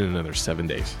see you again in another 7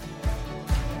 days.